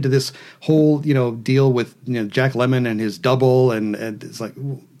 Once they get into this whole, you know, deal with, you know, Jack Lemmon and his double, and it's like,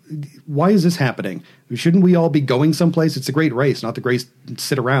 why is this happening? Shouldn't we all be going someplace? It's a great race, not the great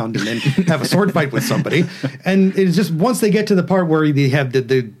sit around and then have a sword fight with somebody. And it's just, once they get to the part where they have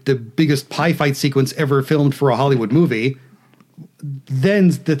the biggest pie fight sequence ever filmed for a Hollywood movie, then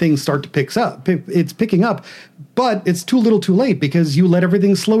the things start to pick up. It's picking up, but it's too little too late because you let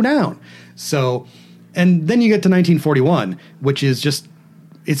everything slow down. So, and then you get to 1941, which is just,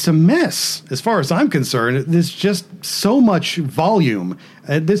 it's a mess as far as I'm concerned. There's just so much volume.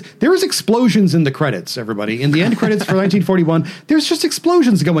 There is explosions in the credits, everybody. In the end credits for 1941, there's just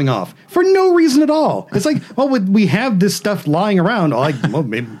explosions going off for no reason at all. It's like, well, we have this stuff lying around.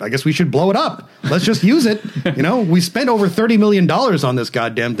 Maybe, I guess we should blow it up. Let's just use it. You know, we spent over $30 million on this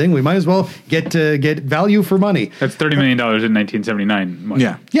goddamn thing. We might as well get value for money. That's $30 million in 1979 money.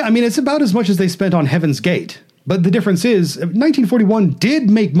 Yeah. Yeah, I mean, it's about as much as they spent on Heaven's Gate. But the difference is, 1941 did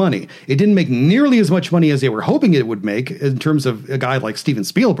make money. It didn't make nearly as much money as they were hoping it would make in terms of a guy like Steven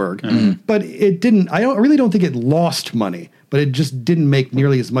Spielberg. Mm-hmm. But it didn't. I really don't think it lost money, but it just didn't make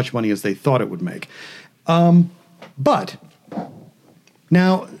nearly as much money as they thought it would make. But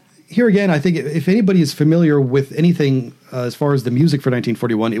now, here again, I think if anybody is familiar with anything as far as the music for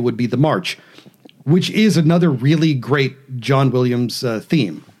 1941, it would be the March, which is another really great John Williams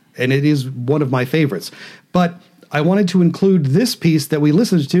theme. And it is one of my favorites. But I wanted to include this piece that we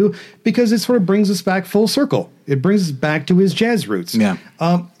listened to because it sort of brings us back full circle. It brings us back to his jazz roots. Yeah.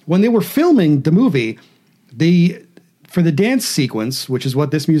 When they were filming the movie, for the dance sequence, which is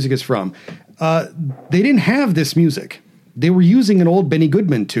what this music is from, they didn't have this music. They were using an old Benny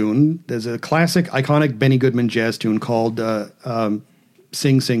Goodman tune. There's a classic, iconic Benny Goodman jazz tune called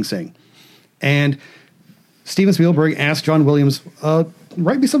Sing, Sing, Sing. And Steven Spielberg asked John Williams,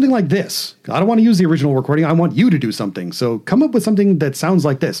 write me something like this. I don't want to use the original recording. I want you to do something. So come up with something that sounds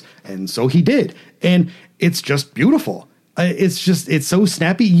like this. And so he did. And it's just beautiful. It's so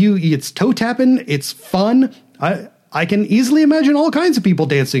snappy. It's toe tapping. It's fun. I can easily imagine all kinds of people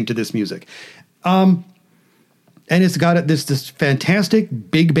dancing to this music. And it's got this fantastic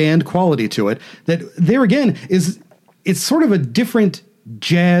big band quality to it that there again it's sort of a different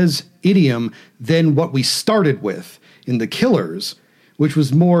jazz idiom than what we started with in The Killers, which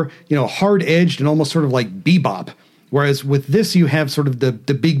was more, hard-edged and almost sort of like bebop. Whereas with this, you have sort of the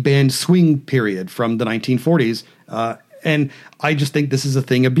big band swing period from the 1940s. And I just think this is a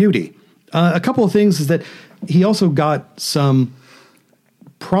thing of beauty. A couple of things is that he also got some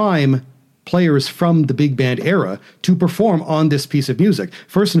prime players from the big band era to perform on this piece of music.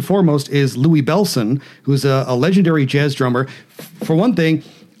 First and foremost is Louis Bellson, who's a legendary jazz drummer. For one thing,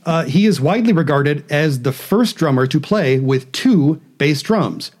 he is widely regarded as the first drummer to play with 2 bass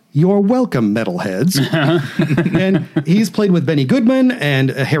drums. You're welcome, metalheads. And he's played with Benny Goodman and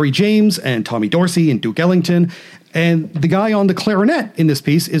Harry James and Tommy Dorsey and Duke Ellington. And the guy on the clarinet in this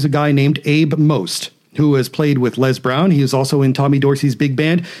piece is a guy named Abe Most, who has played with Les Brown. He is also in Tommy Dorsey's big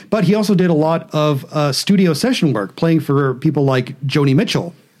band, but he also did a lot of studio session work, playing for people like Joni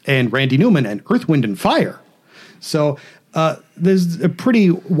Mitchell and Randy Newman and Earth, Wind and Fire. So there's a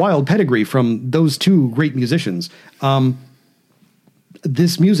pretty wild pedigree from those 2 great musicians.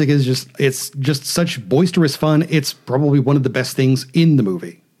 this music is it's just such boisterous fun. It's probably one of the best things in the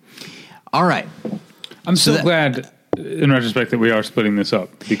movie. All right. I'm so glad, in retrospect, that we are splitting this up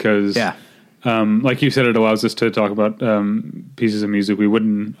because, like you said, it allows us to talk about pieces of music we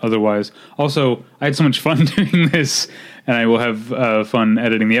wouldn't otherwise. Also, I had so much fun doing this, and I will have fun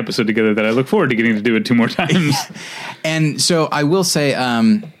editing the episode together that I look forward to getting to do it 2 more times. And so I will say,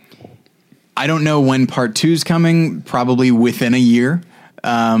 I don't know when part 2's coming, probably within a year.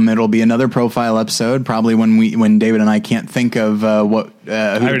 It'll be another profile episode, probably when David and I can't think of who to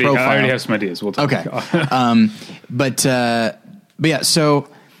profile. I already have some ideas. We'll talk. Okay. But yeah, so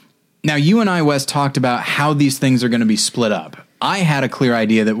now you and I, Wes, talked about how these things are going to be split up. I had a clear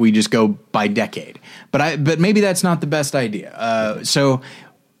idea that we just go by decade, but maybe that's not the best idea. So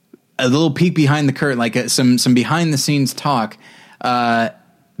a little peek behind the curtain, like some behind the scenes talk,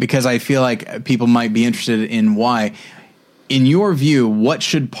 because I feel like people might be interested in why. In your view, what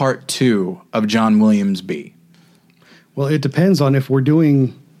should part 2 of John Williams be? Well, it depends on if we're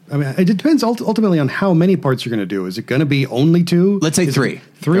doing. I mean, it depends ultimately on how many parts you're going to do. Is it going to be only 2? Let's say 3.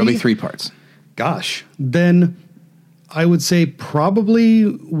 3? There'll be 3 parts. Gosh, then I would say probably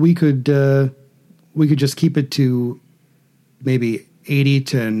we could just keep it to maybe 80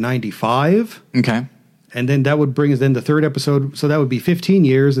 to 95. Okay. And then that would bring us then the third episode. So that would be 15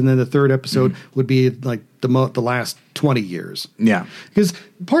 years. And then the third episode would be like the last 20 years. Yeah. Because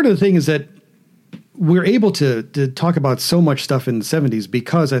part of the thing is that we're able to talk about so much stuff in the 70s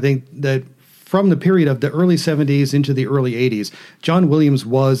because I think that from the period of the early 70s into the early 80s, John Williams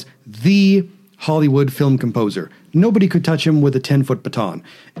was the Hollywood film composer. Nobody could touch him with a 10-foot baton.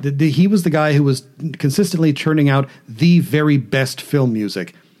 He was the guy who was consistently churning out the very best film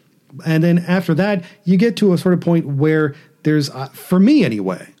music. And then after that, you get to a sort of point where there's, for me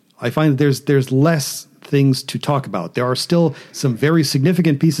anyway, I find that there's less things to talk about. There are still some very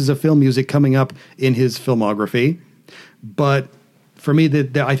significant pieces of film music coming up in his filmography, but for me,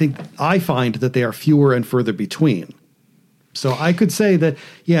 I find that they are fewer and further between. So I could say that,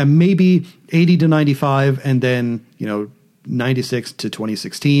 yeah, maybe 80 to 95, and then 96 to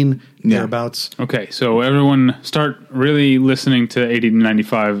 2016, thereabouts. Okay, so everyone start really listening to 80 to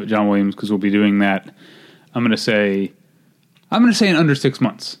 95 John Williams, because we'll be doing that. I'm going to say in under 6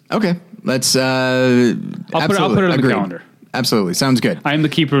 months. Okay, let's. I'll put it on the calendar. Absolutely, sounds good. I am the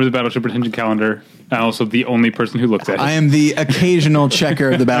keeper of the Battleship Retention calendar. I'm also the only person who looks at it. I am the occasional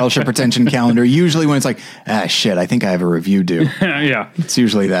checker of the Battleship Retention calendar. Usually when it's like, shit, I think I have a review due. Yeah, it's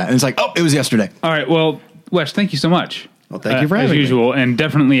usually that, and it's like, oh, it was yesterday. All right, well, Wes, thank you so much. Well, thank you for having me. As usual, and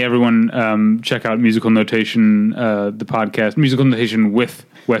definitely everyone check out Musical Notation, the podcast, Musical Notation with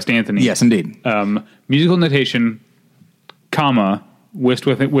Wes Anthony. Yes, indeed. Musical Notation, comma, with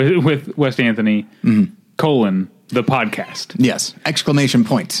Wes Anthony, colon, the podcast. Yes, exclamation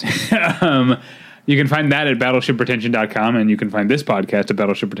point. You can find that at battleshipretention.com, and you can find this podcast at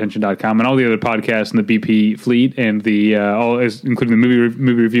battleshipretention.com, and all the other podcasts in the BP fleet, and the including the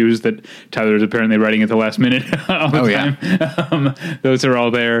movie reviews that Tyler is apparently writing at the last minute all the time. Yeah. Those are all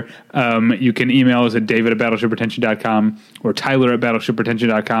there. You can email us at david@battleshipretention.com or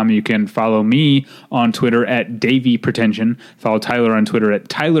tyler@battleshipretention.com. You can follow me on Twitter at DavyPretension. Follow Tyler on Twitter at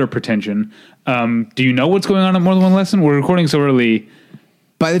TylerPretension. Do you know what's going on at More Than One Lesson? We're recording so early.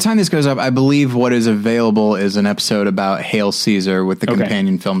 By the time this goes up, I believe what is available is an episode about Hail Caesar with the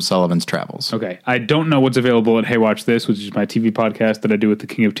companion film Sullivan's Travels. Okay. I don't know what's available at Hey Watch This, which is my TV podcast that I do with the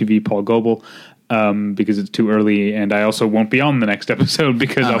King of TV, Paul Goebel, because it's too early, and I also won't be on the next episode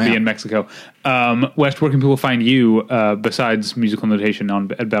because I'll be in Mexico. West, where can people find you besides Musical Notation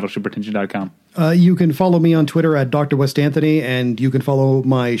at battleshipretention.com? You can follow me on Twitter at Dr. West Anthony, and you can follow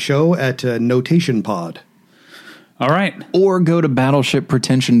my show at Notation Pod. All right. Or go to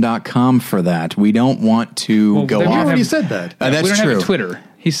battleshipretention.com for that. We don't want to go off. You already said that. That's we don't true. Have a Twitter.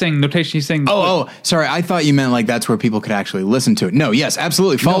 He's saying notation. He's saying. Sorry. I thought you meant like that's where people could actually listen to it. No, yes,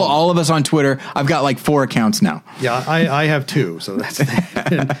 absolutely. Follow all of us on Twitter. I've got like 4 accounts now. Yeah, I have 2. So that's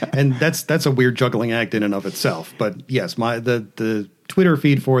and that's a weird juggling act in and of itself. But yes, the Twitter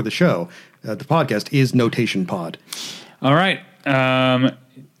feed for the show, the podcast is Notation Pod. All right.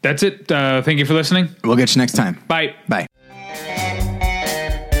 That's it. Thank you for listening. We'll get you next time. Bye. Bye.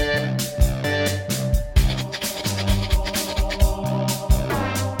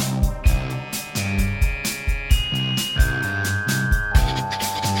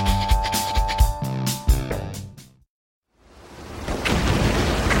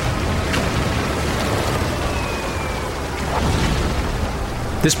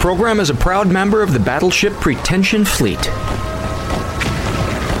 This program is a proud member of the Battleship Pretension Fleet.